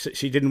so much that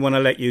she didn't want to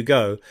let you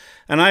go.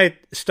 And I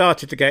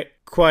started to get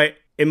quite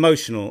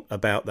emotional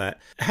about that.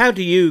 How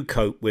do you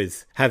cope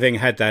with having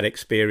had that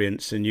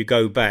experience and you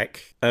go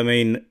back? I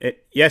mean,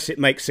 yes, it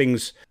makes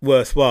things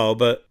worthwhile,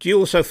 but do you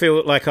also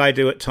feel like I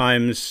do at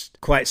times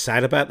quite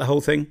sad about the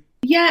whole thing?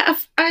 Yeah,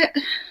 I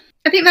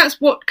think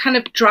that's what kind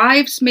of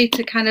drives me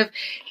to kind of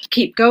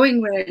keep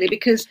going, really,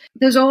 because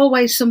there's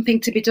always something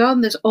to be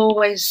done. There's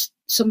always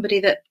somebody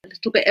that a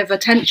little bit of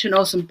attention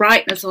or some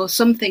brightness or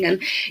something,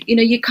 and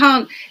you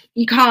can't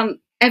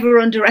ever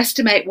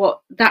underestimate what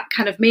that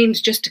kind of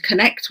means, just to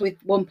connect with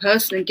one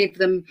person and give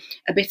them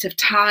a bit of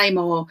time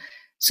or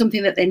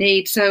something that they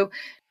need. So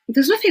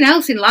there's nothing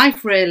else in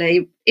life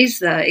really, is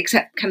there,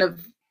 except kind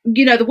of,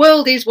 the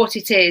world is what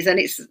it is, and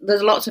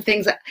there's lots of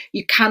things that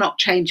you cannot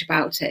change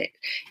about it,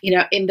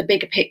 in the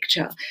bigger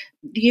picture.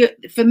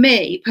 For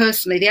me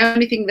personally, the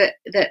only thing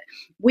that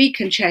we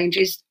can change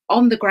is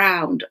on the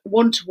ground,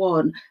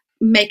 one-to-one,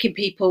 making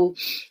people,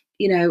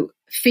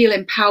 feel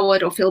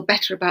empowered or feel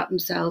better about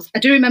themselves. I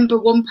do remember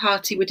one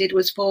party we did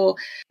was for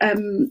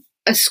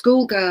a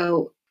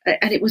schoolgirl,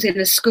 and it was in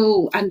a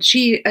school, and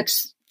she had,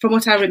 from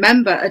what I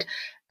remember,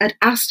 had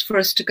asked for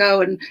us to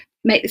go and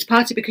make this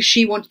party because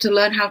she wanted to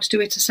learn how to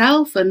do it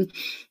herself, and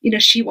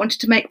she wanted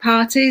to make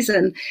parties,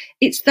 and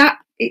it's that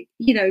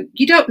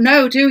you don't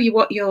know, do you,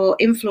 what your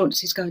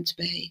influence is going to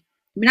be.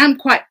 I mean, I'm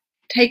quite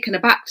taken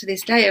aback to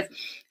this day of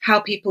how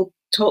people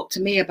talk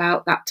to me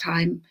about that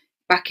time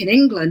back in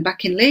England,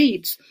 back in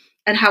Leeds,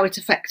 and how it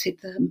affected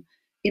them,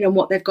 and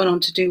what they've gone on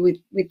to do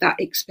with that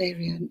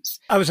experience.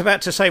 I was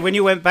about to say, when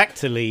you went back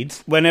to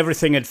Leeds, when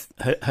everything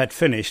had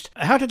finished,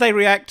 how did they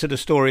react to the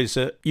stories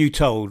that you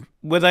told?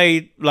 Were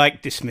they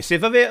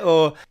dismissive of it,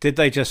 or did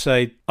they just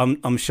say,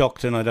 I'm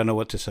shocked and I don't know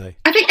what to say?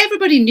 I think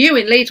everybody knew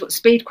in Leeds what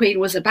SpeedQueen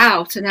was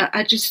about, and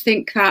I just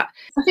think that,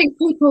 I think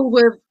people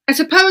were, I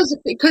suppose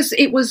because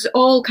it was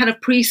all kind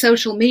of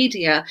pre-social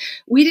media,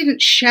 we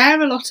didn't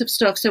share a lot of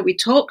stuff, so we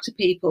talked to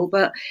people,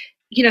 but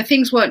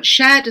things weren't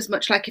shared as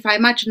much. Like, if I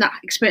imagine that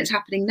experience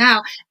happening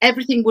now,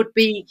 everything would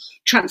be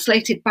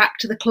translated back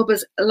to the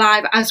clubbers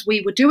live as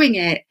we were doing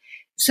it.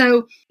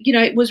 So,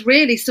 it was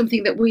really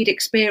something that we'd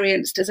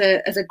experienced as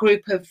a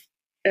group of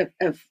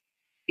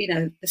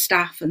the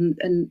staff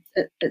and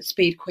at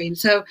SpeedQueen.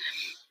 So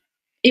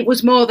it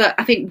was more that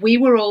I think we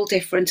were all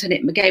different, and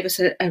it gave us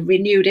a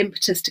renewed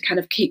impetus to kind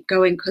of keep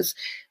going, because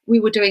we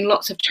were doing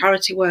lots of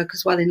charity work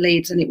as well in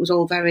Leeds, and it was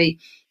all very,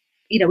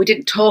 we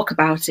didn't talk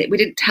about it. We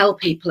didn't tell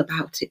people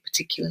about it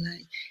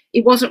particularly.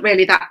 It wasn't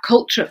really that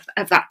culture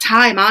of that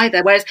time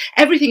either, whereas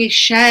everything is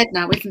shared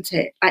now, isn't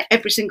it? Like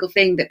every single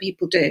thing that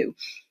people do,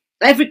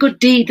 every good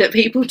deed that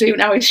people do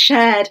now is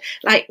shared,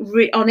 like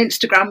on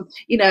Instagram,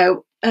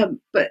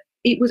 but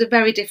it was a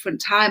very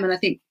different time. And I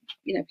think,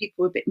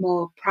 people were a bit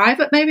more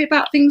private maybe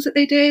about things that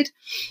they did.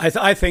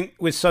 I think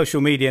with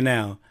social media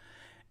now,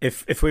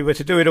 if we were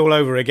to do it all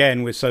over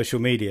again with social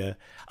media,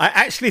 I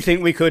actually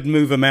think we could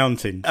move a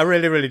mountain. I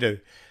really, really do.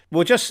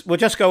 We'll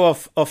just go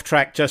off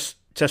track just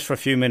for a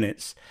few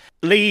minutes.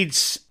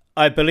 Leeds,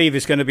 I believe,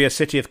 is going to be a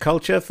city of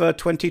culture for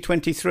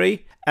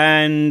 2023.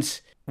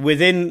 And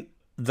within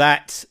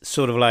that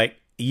sort of like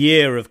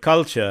year of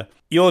culture,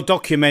 you're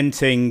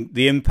documenting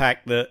the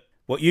impact that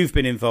what you've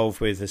been involved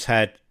with has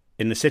had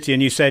in the city.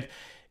 And you said,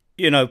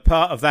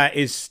 part of that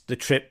is the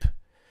trip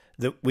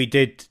that we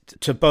did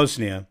to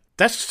Bosnia.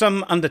 That's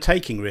some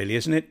undertaking, really,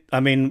 isn't it? I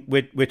mean,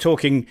 we're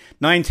talking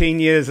 19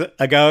 years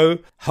ago,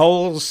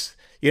 holes.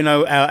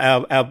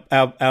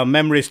 Our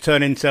memories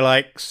turn into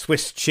like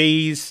Swiss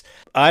cheese.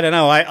 I don't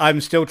know.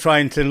 I'm still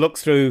trying to look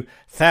through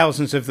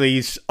thousands of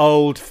these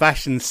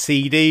old-fashioned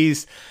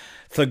CDs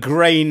for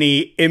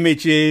grainy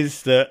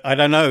images that, I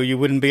don't know, you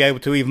wouldn't be able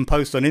to even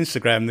post on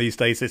Instagram these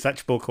days. They're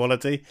such poor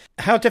quality.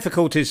 How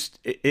difficult is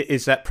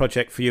that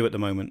project for you at the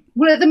moment?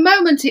 Well, at the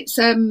moment, it's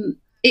in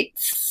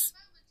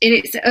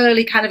its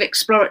early kind of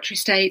exploratory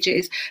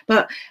stages.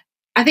 But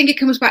I think it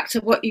comes back to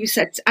what you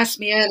asked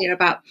me earlier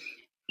about,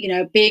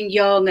 being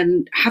young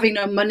and having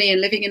no money and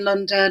living in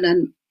London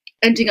and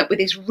ending up with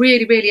this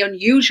really, really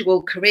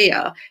unusual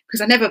career,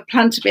 because I never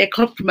planned to be a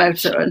club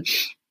promoter.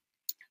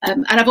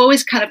 And I've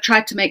always kind of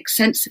tried to make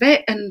sense of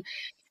it. And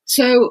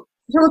so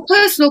from a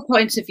personal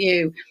point of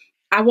view,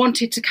 I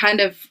wanted to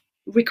kind of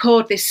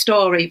record this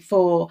story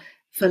for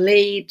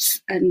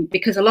Leeds. And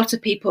because a lot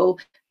of people,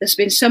 there's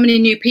been so many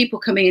new people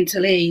coming into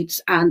Leeds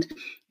and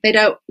they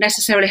don't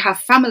necessarily have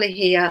family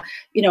here,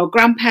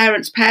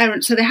 grandparents,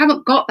 parents. So they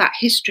haven't got that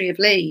history of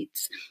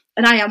Leeds.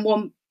 And I am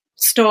one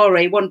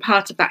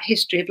part of that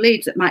history of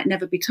Leeds that might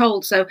never be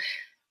told. So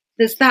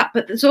there's that.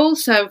 But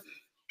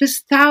there's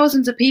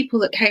thousands of people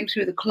that came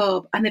through the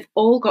club and they've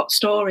all got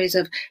stories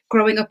of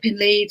growing up in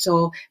Leeds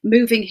or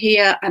moving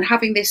here and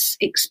having this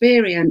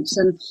experience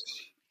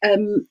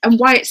and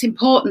why it's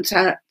important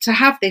to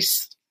have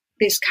this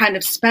kind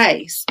of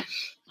space.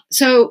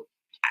 So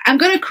I'm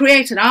going to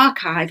create an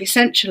archive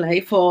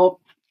essentially for,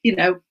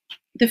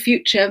 the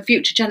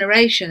future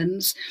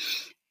generations.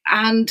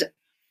 And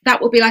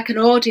that will be like an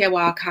audio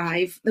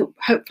archive that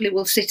hopefully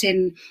will sit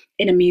in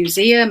a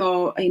museum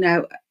or,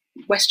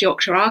 West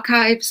Yorkshire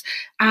Archives.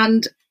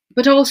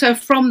 But also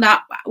from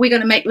that, we're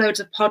going to make loads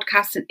of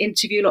podcasts and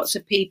interview lots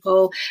of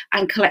people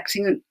and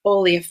collecting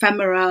all the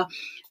ephemera.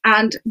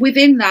 And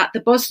within that, the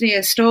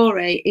Bosnia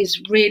story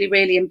is really,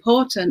 really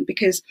important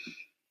because,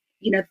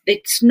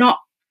 it's not,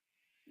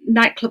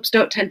 nightclubs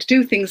don't tend to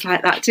do things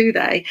like that, do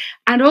they?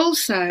 And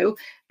also,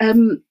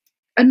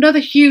 another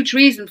huge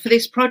reason for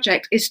this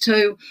project is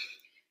to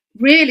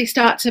really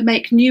start to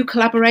make new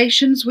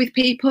collaborations with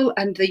people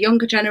and the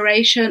younger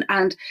generation.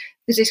 And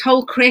there's this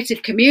whole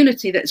creative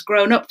community that's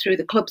grown up through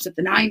the clubs of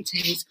the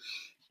 90s.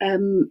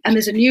 And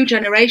there's a new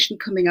generation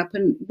coming up,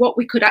 and what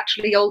we could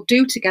actually all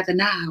do together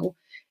now,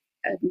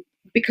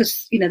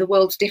 because, the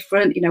world's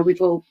different,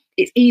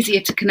 it's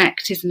easier to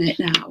connect, isn't it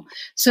now?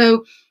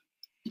 So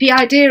the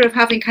idea of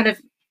having kind of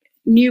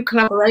new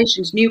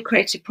collaborations, new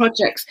creative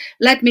projects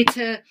led me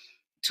to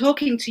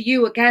talking to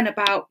you again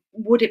about,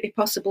 would it be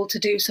possible to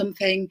do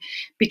something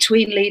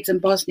between Leeds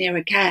and Bosnia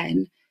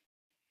again,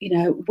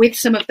 with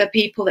some of the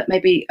people that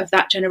maybe of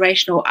that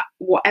generation or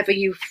whatever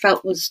you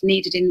felt was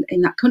needed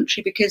in that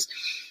country? Because,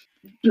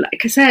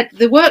 like I said,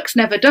 the work's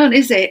never done,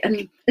 is it?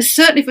 And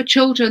certainly for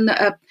children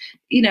that are,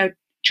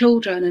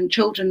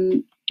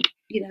 children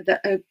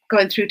that are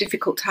going through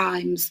difficult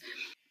times,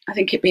 I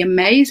think it'd be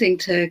amazing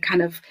to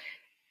kind of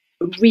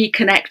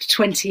reconnect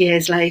 20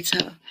 years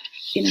later.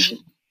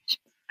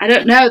 I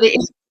don't know.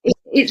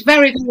 It's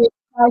very, very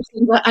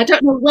exciting, but I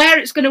don't know where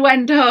it's going to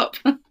end up.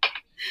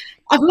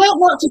 I've learned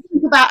not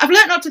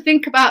to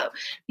think about,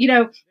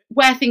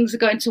 where things are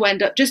going to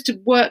end up, just to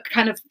work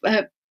kind of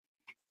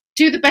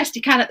do the best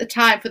you can at the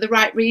time for the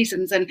right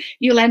reasons, and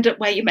you'll end up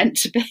where you're meant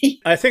to be.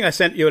 I think I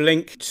sent you a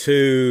link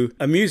to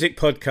a music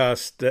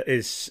podcast that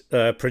is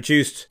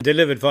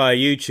delivered via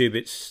YouTube.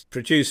 It's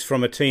produced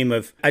from a team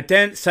of, I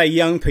daren't say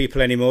young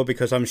people anymore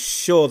because I'm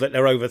sure that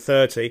they're over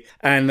 30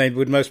 and they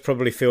would most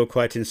probably feel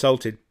quite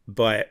insulted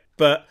by it.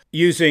 But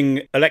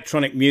using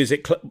electronic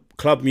music,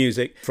 club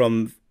music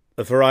from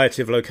a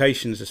variety of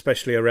locations,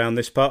 especially around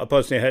this part of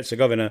Bosnia and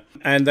Herzegovina.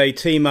 And they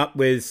team up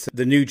with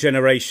the new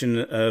generation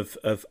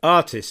of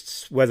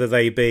artists, whether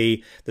they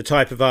be the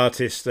type of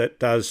artist that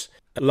does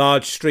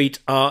large street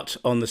art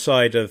on the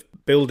side of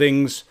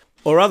buildings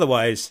or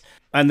otherwise.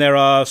 And there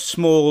are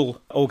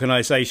small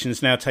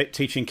organisations now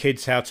teaching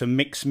kids how to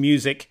mix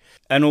music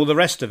and all the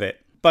rest of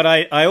it. But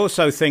I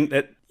also think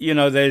that,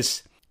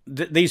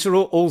 these are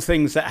all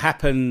things that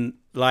happen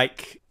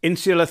like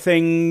insular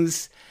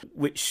things,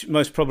 which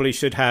most probably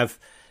should have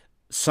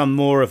some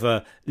more of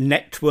a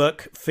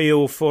network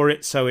feel for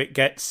it so it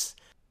gets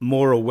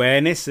more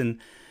awareness. And,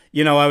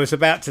 you know, I was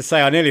about to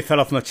say, I nearly fell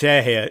off my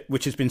chair here,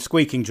 which has been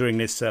squeaking during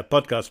this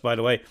podcast, by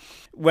the way,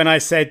 when I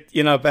said,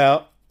 you know,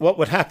 about what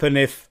would happen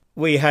if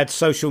we had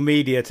social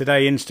media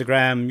today,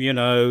 Instagram, you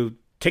know,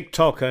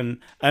 TikTok and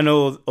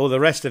all the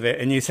rest of it.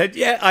 And you said,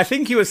 yeah, I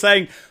think you were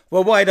saying,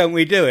 well, why don't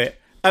we do it?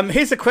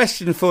 Here's a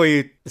question for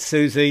you,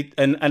 Susie,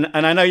 and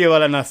I know you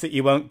well enough that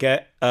you won't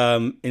get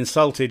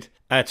insulted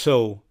at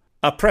all.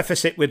 I'll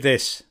preface it with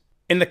this.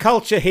 In the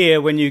culture here,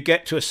 when you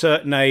get to a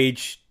certain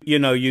age, you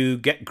know, you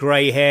get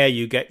grey hair,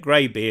 you get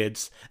grey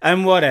beards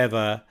and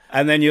whatever.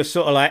 And then you're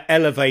sort of like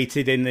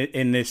elevated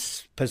in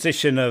this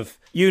position of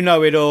you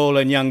know it all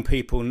and young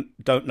people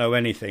don't know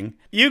anything.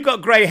 You've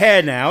got grey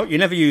hair now. You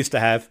never used to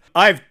have.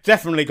 I've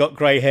definitely got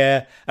grey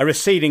hair, a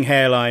receding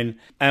hairline,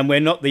 and we're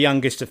not the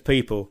youngest of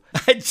people.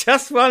 I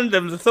just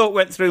wondered, the thought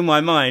went through my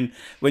mind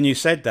when you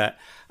said that.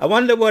 I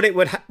wonder what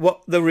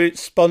what the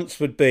response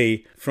would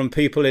be from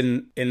people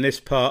in this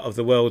part of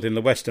the world, in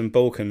the Western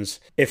Balkans,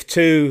 if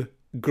two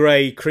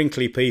grey,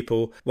 crinkly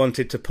people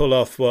wanted to pull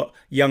off what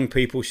young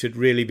people should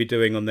really be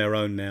doing on their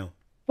own now.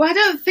 Well, I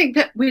don't think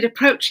that we'd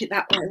approach it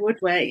that way, would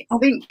we? I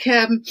think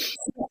I've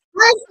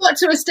got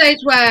to a stage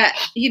where,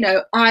 you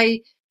know,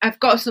 I've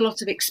got a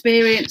lot of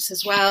experience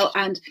as well,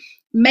 and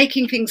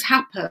making things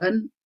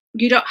happen,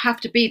 you don't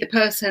have to be the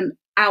person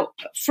out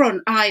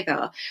front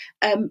either.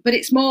 But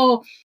it's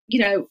more, you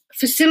know,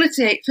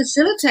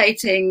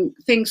 facilitating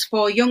things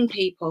for young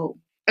people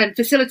and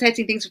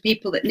facilitating things for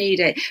people that need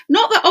it.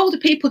 Not that older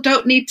people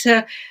don't need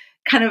to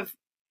kind of.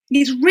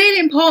 It's really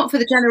important for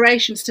the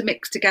generations to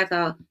mix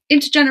together.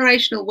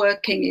 Intergenerational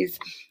working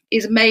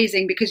is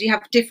amazing because you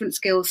have different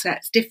skill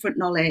sets, different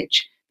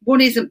knowledge.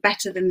 One isn't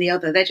better than the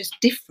other. They're just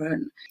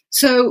different.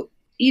 So,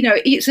 you know,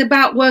 it's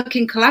about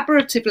working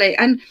collaboratively.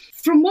 And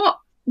from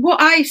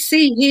what I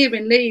see here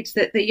in Leeds,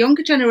 that the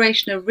younger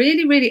generation are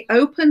really, really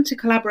open to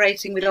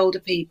collaborating with older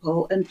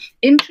people and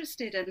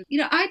interested. And, you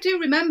know, I do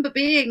remember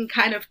being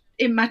kind of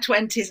in my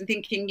 20s and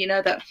thinking, you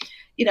know, that,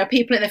 you know,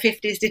 people in their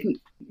 50s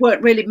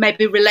weren't really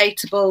maybe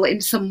relatable in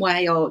some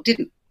way or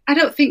didn't. I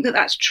don't think that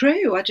that's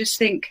true. I just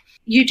think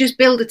you just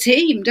build a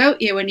team,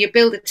 don't you? And you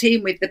build a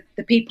team with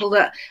the people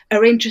that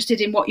are interested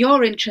in what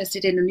you're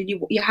interested in, and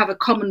you have a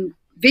common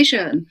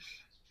vision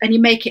and you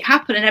make it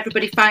happen and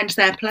everybody finds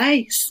their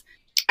place.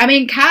 I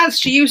mean,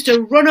 Kaz, she used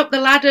to run up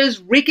the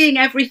ladders, rigging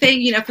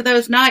everything, you know, for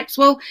those nights.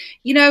 Well,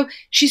 you know,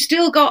 she's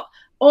still got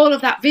all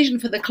of that vision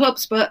for the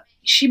clubs, but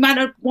she might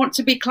not want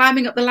to be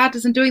climbing up the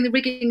ladders and doing the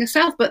rigging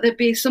herself, but there'd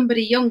be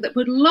somebody young that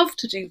would love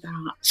to do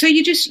that. So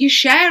you're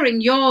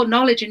sharing your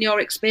knowledge and your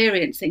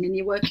experiencing, and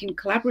you're working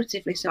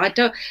collaboratively. So I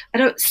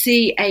don't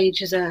see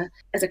age as a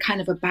kind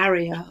of a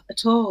barrier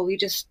at all. You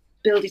just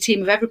build a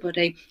team of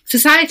everybody.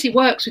 Society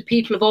works with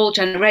people of all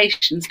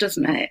generations,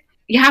 doesn't it?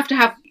 You have to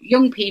have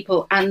young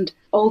people and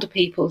older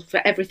people for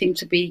everything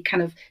to be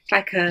kind of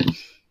like a,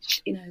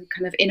 you know,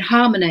 kind of in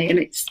harmony, and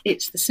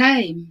it's the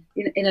same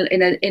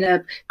in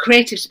a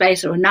creative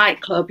space or a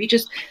nightclub.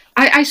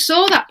 I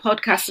saw that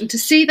podcast, and to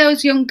see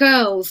those young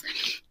girls,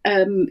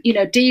 you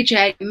know,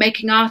 DJ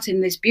making art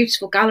in this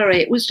beautiful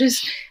gallery, it was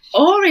just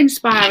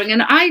awe-inspiring.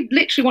 And I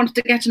literally wanted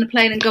to get on a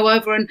plane and go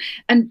over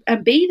and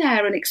be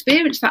there and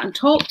experience that and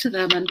talk to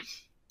them. And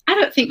I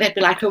don't think they'd be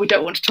like, oh, we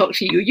don't want to talk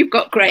to you, you've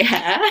got grey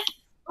hair.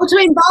 Or to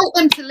invite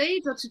them to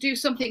Leeds, or to do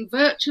something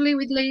virtually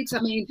with Leeds. I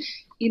mean,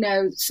 you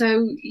know,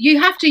 so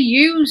you have to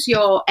use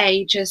your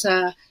age as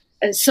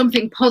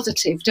something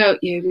positive,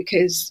 don't you?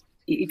 Because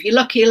if you're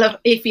lucky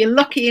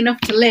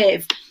enough to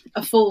live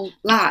a full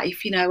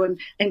life, you know,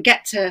 and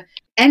get to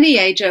any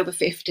age over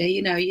 50,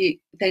 you know, you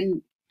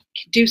then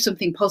do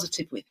something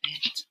positive with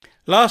it.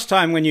 Last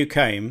time when you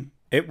came,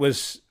 it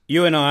was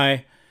you and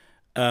I.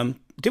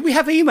 Did we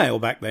have email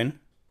back then?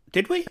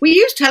 Did we? We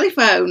used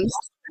telephones.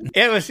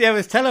 Yeah, it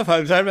was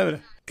telephones. I remember.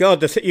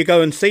 God, you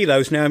go and see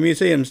those now in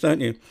museums,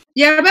 don't you?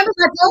 Yeah, I remember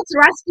my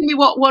daughter asking me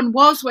what one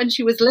was when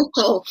she was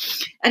little,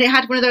 and it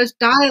had one of those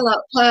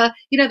dial-up,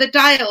 you know, the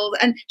dial,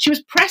 and she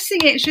was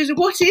pressing it. And she was,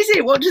 "What is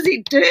it? What does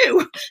it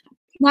do?"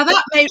 Now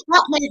that made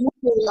me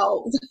feel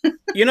old.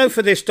 You know,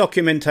 for this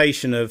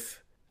documentation of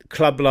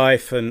club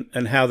life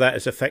and how that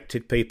has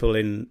affected people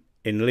in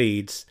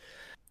Leeds,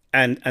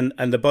 and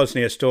the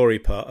Bosnia story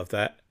part of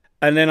that,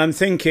 and then I'm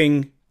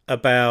thinking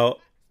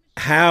about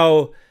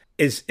how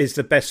is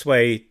the best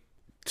way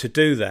to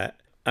do that.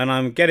 And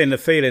I'm getting the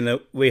feeling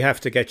that we have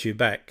to get you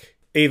back,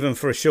 even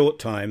for a short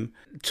time,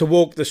 to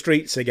walk the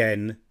streets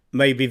again,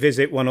 maybe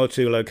visit one or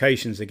two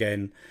locations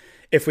again,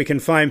 if we can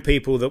find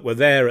people that were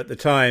there at the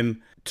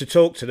time to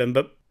talk to them,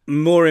 but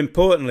more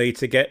importantly,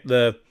 to get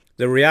the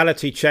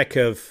reality check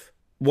of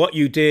what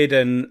you did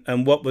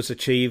and what was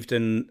achieved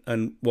and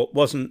what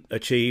wasn't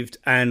achieved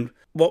and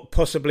what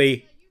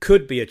possibly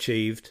could be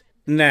achieved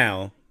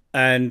now.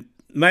 And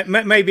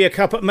maybe a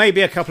couple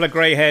of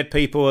grey-haired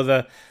people are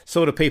the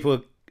sort of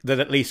people that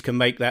at least can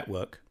make that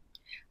work.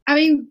 I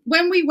mean,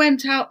 when we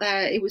went out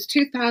there, it was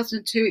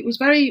 2002. It was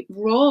very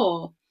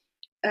raw.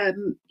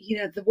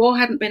 the war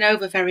hadn't been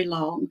over very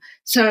long.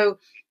 So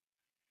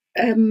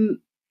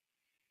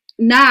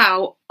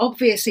now,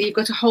 obviously, you've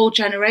got a whole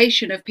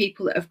generation of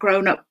people that have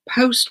grown up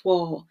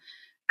post-war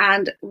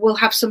and will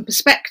have some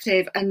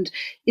perspective. And,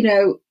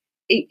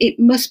 it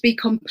must be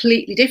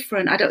completely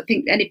different. I don't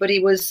think anybody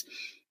was,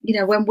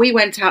 when we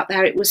went out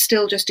there, it was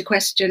still just a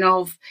question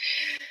of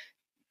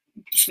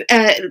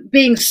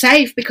being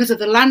safe because of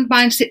the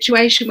landmine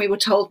situation. We were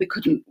told we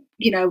couldn't,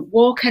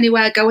 walk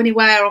anywhere, go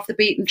anywhere off the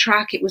beaten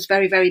track. It was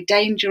very, very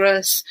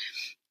dangerous.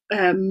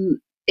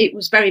 It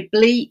was very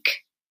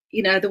bleak.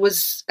 There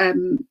was,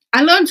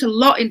 I learned a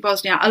lot in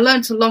Bosnia. I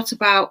learned a lot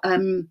about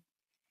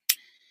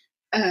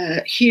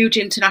huge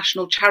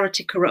international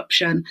charity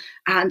corruption,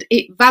 and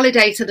it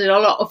validated a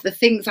lot of the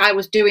things I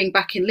was doing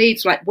back in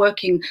Leeds, like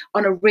working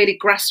on a really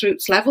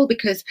grassroots level,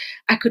 because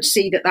I could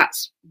see that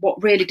that's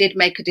what really did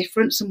make a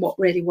difference and what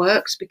really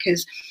works,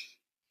 because,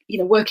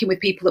 working with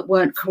people that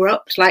weren't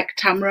corrupt, like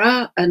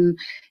Tamara, and,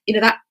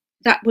 that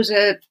was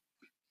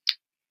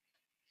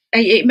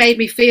it made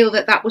me feel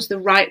that was the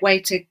right way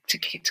to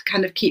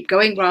kind of keep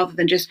going, rather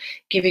than just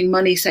giving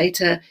money,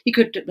 you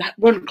could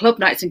run club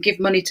nights and give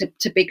money to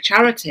big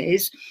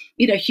charities,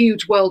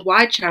 huge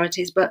worldwide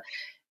charities, but,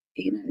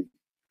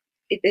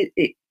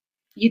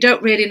 you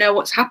don't really know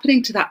what's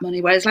happening to that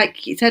money. Whereas,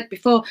 like you said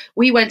before,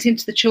 we went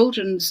into the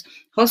children's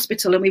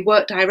hospital and we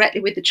worked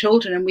directly with the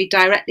children and we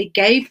directly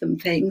gave them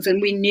things,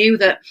 and we knew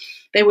that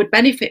they would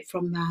benefit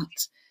from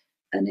that.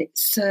 And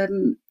it's,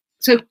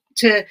 so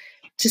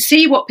to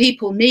see what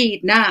people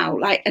need now,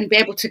 and be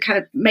able to kind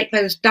of make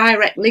those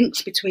direct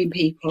links between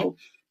people.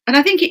 And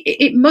I think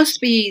it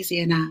must be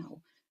easier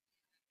now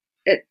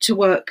to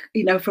work,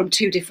 from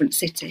two different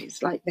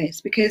cities like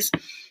this, because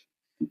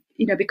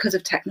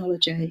of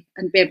technology,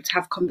 and be able to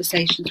have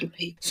conversations with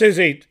people.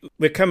 Susie,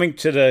 we're coming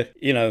to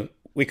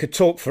we could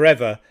talk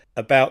forever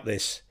about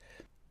this.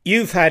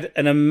 You've had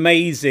an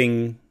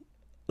amazing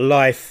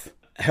life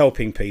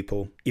helping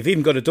people. You've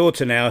even got a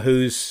daughter now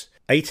who's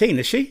 18,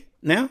 is she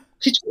now?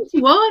 She's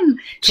 21.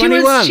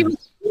 21? She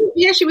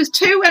was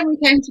 2 when we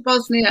came to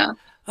Bosnia.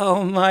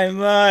 Oh,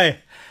 my.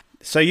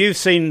 So you've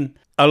seen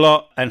a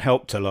lot and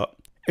helped a lot.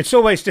 It's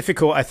always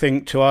difficult, I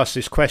think, to ask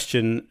this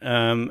question,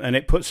 and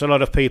it puts a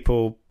lot of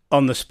people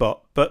on the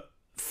spot. But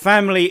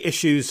family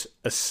issues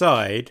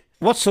aside,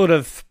 what sort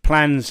of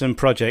plans and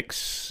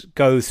projects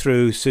go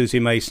through Susie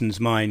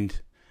Mason's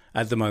mind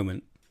at the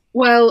moment?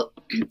 Well,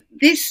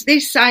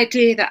 this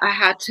idea that I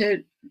had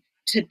to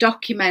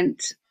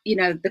document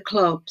the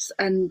clubs,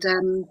 and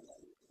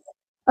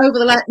over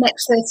the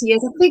next 30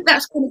 years, I think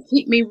that's going to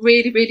keep me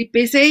really, really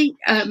busy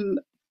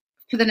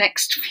for the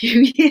next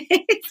few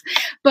years.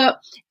 But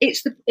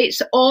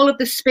it's all of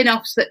the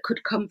spin-offs that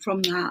could come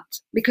from that,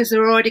 because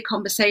there are already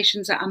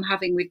conversations that I'm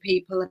having with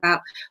people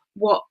about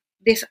what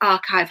this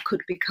archive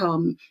could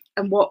become,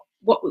 and what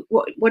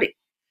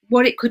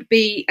it could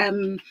be,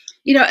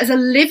 as a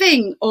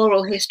living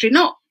oral history,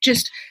 not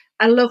just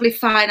a lovely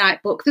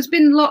finite book. There's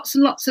been lots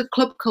and lots of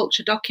club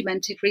culture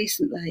documented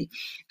recently,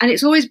 and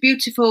it's always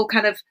beautiful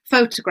kind of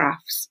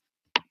photographs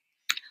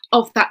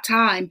of that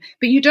time,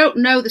 but you don't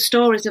know the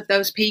stories of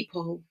those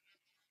people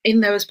in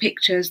those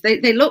pictures.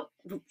 They look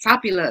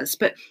fabulous,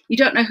 but you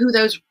don't know who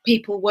those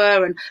people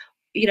were, and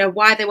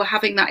why they were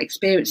having that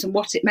experience and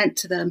what it meant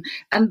to them.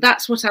 And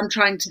that's what I'm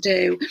trying to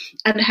do,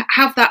 and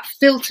have that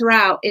filter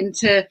out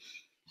into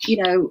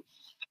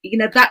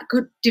that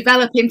could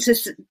develop into,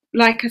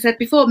 like I said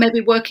before,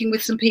 maybe working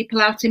with some people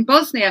out in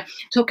Bosnia,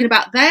 talking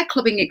about their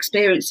clubbing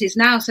experiences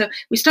now. So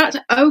we start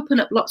to open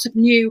up lots of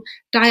new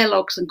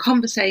dialogues and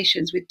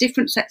conversations with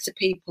different sets of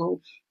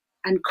people,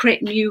 and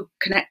create new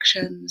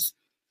connections.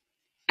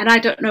 And I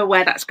don't know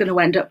where that's going to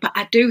end up, but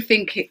I do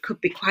think it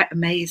could be quite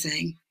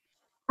amazing.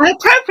 And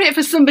appropriate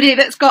for somebody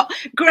that's got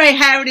grey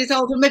hair and is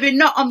older, maybe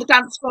not on the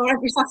dance floor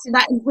every Saturday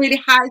night in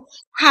really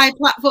high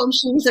platform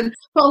shoes and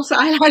false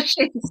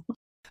eyelashes.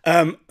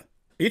 Are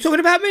you talking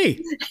about me?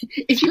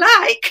 If you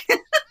like.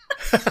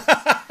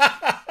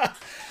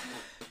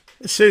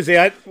 Susie,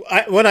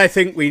 what I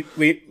think we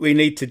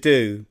need to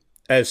do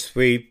as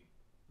we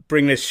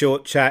bring this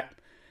short chat,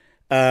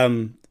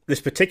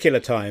 this particular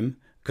time,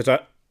 because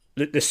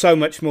there's so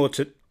much more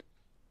to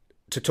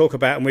talk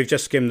about, and we've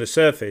just skimmed the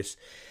surface,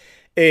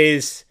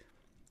 is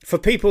for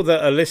people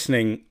that are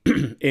listening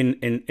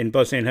in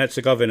Bosnia and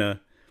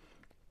Herzegovina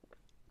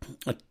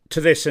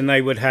to this, and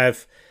they would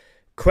have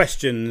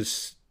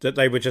questions that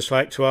they would just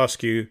like to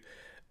ask you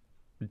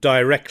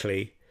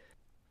directly,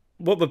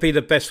 what would be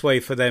the best way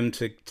for them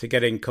to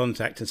get in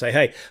contact and say,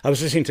 hey, I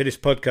was listening to this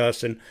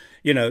podcast and,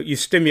 you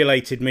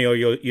stimulated me, or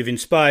you've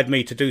inspired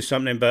me to do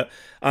something, but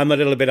I'm a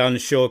little bit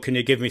unsure. Can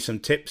you give me some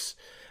tips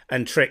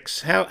and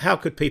tricks? How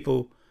could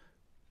people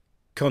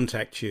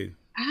contact you?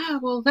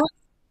 Well,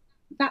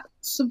 that's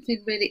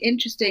something really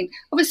interesting.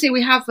 Obviously,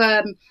 we have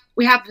the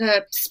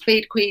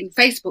SpeedQueen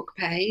Facebook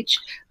page,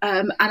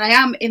 and I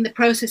am in the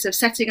process of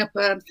setting up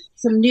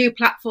some new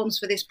platforms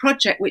for this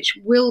project, which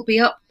will be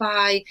up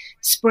by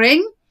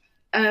spring.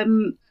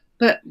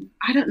 But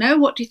I don't know.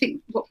 What do you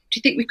think? What do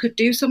you think we could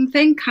do? Some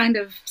kind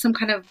of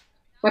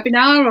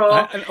webinar, or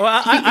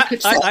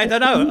I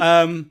don't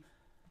know.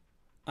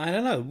 I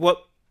don't know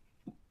what.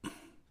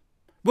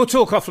 We'll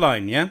talk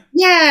offline. Yeah.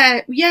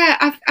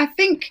 Yeah. I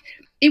think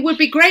it would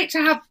be great to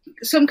have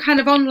some kind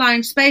of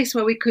online space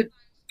where we could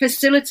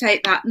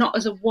facilitate that, not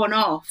as a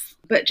one-off,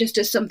 but just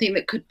as something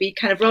that could be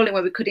kind of rolling,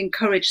 where we could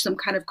encourage some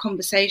kind of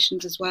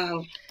conversations as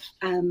well.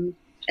 And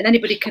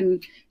anybody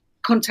can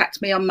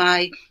contact me on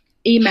my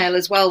email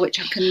as well, which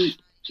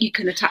you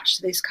can attach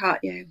to this, can't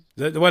you?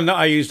 The one that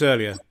I used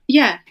earlier.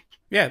 Yeah.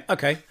 Yeah.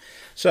 Okay.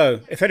 So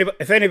if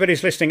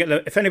anybody's listening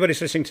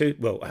to,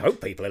 well, I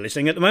hope people are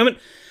listening at the moment.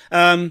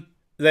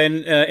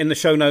 Then in the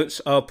show notes,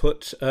 I'll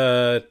put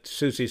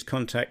Susie's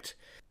contact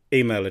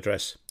email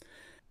address.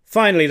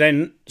 Finally,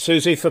 then,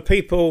 Susie, for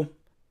people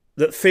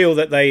that feel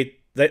that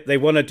they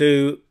want to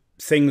do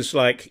things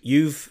like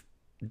you've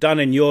done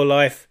in your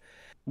life,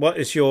 what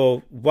is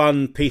your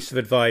one piece of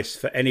advice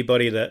for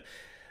anybody that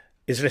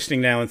is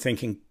listening now and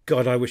thinking,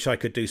 God, I wish I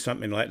could do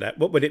something like that?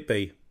 What would it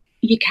be?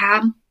 You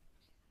can.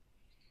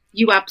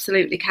 You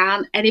absolutely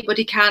can.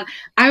 Anybody can.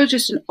 I was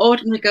just an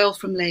ordinary girl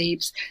from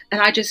Leeds, and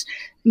I just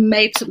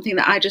made something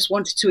that I just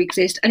wanted to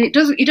exist. And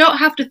you don't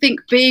have to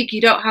think big.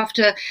 You don't have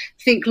to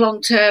think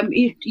long term.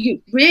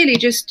 You really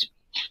just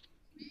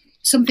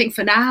something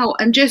for now,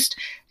 and just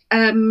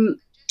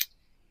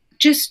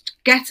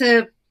get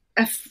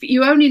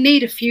you only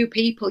need a few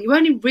people. You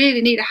only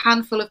really need a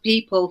handful of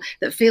people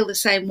that feel the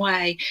same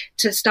way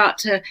to start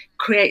to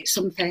create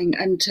something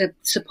and to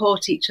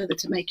support each other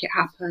to make it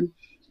happen.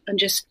 And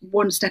just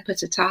one step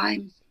at a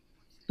time.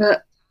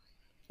 But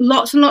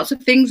lots and lots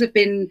of things have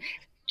been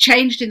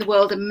changed in the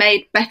world and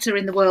made better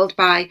in the world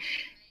by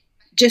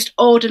just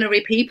ordinary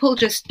people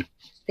just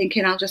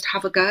thinking, I'll just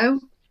have a go.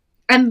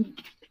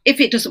 And if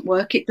it doesn't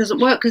work, it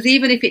doesn't work. Because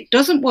even if it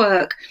doesn't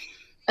work,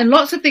 and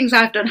lots of things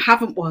I've done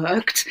haven't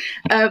worked,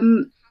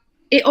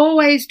 it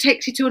always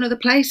takes you to another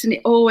place, and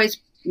you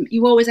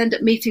always end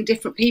up meeting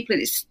different people,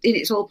 and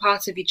it's all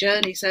part of your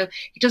journey. So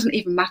it doesn't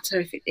even matter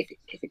if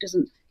it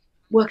doesn't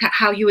work out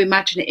how you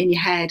imagine it in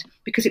your head,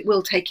 because it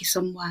will take you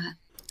somewhere.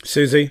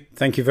 Susie,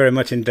 thank you very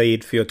much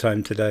indeed for your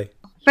time today.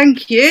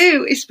 Thank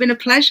you. It's been a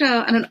pleasure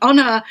and an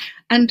honour,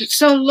 and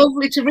so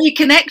lovely to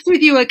reconnect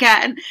with you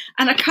again.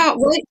 And I can't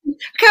wait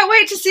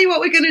to see what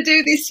we're going to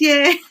do this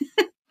year.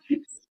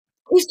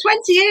 It's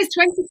 20 years,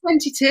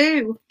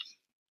 2022.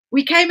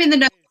 We came in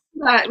the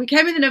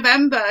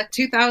November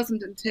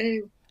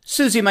 2002.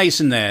 Susie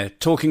Mason there,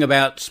 talking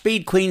about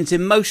SpeedQueen's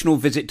emotional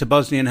visit to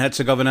Bosnia and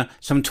Herzegovina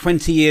some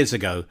 20 years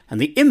ago, and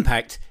the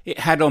impact it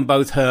had on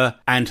both her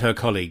and her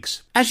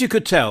colleagues. As you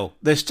could tell,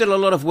 there's still a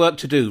lot of work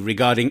to do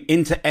regarding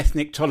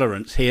inter-ethnic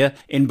tolerance here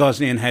in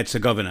Bosnia and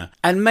Herzegovina,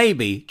 and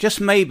maybe, just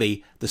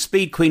maybe, the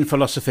SpeedQueen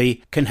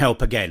philosophy can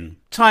help again.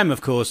 Time,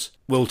 of course,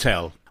 will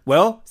tell.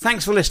 Well,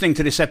 thanks for listening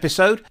to this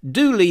episode.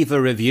 Do leave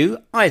a review,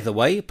 either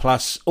way,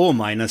 plus or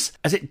minus,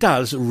 as it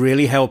does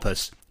really help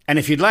us. And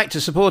if you'd like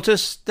to support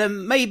us,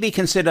 then maybe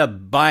consider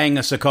buying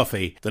us a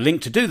coffee. The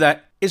link to do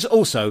that is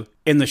also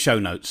in the show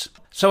notes.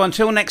 So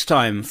until next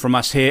time, from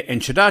us here in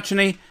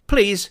Tolerancija,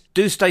 please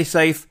do stay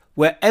safe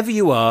wherever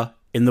you are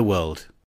in the world.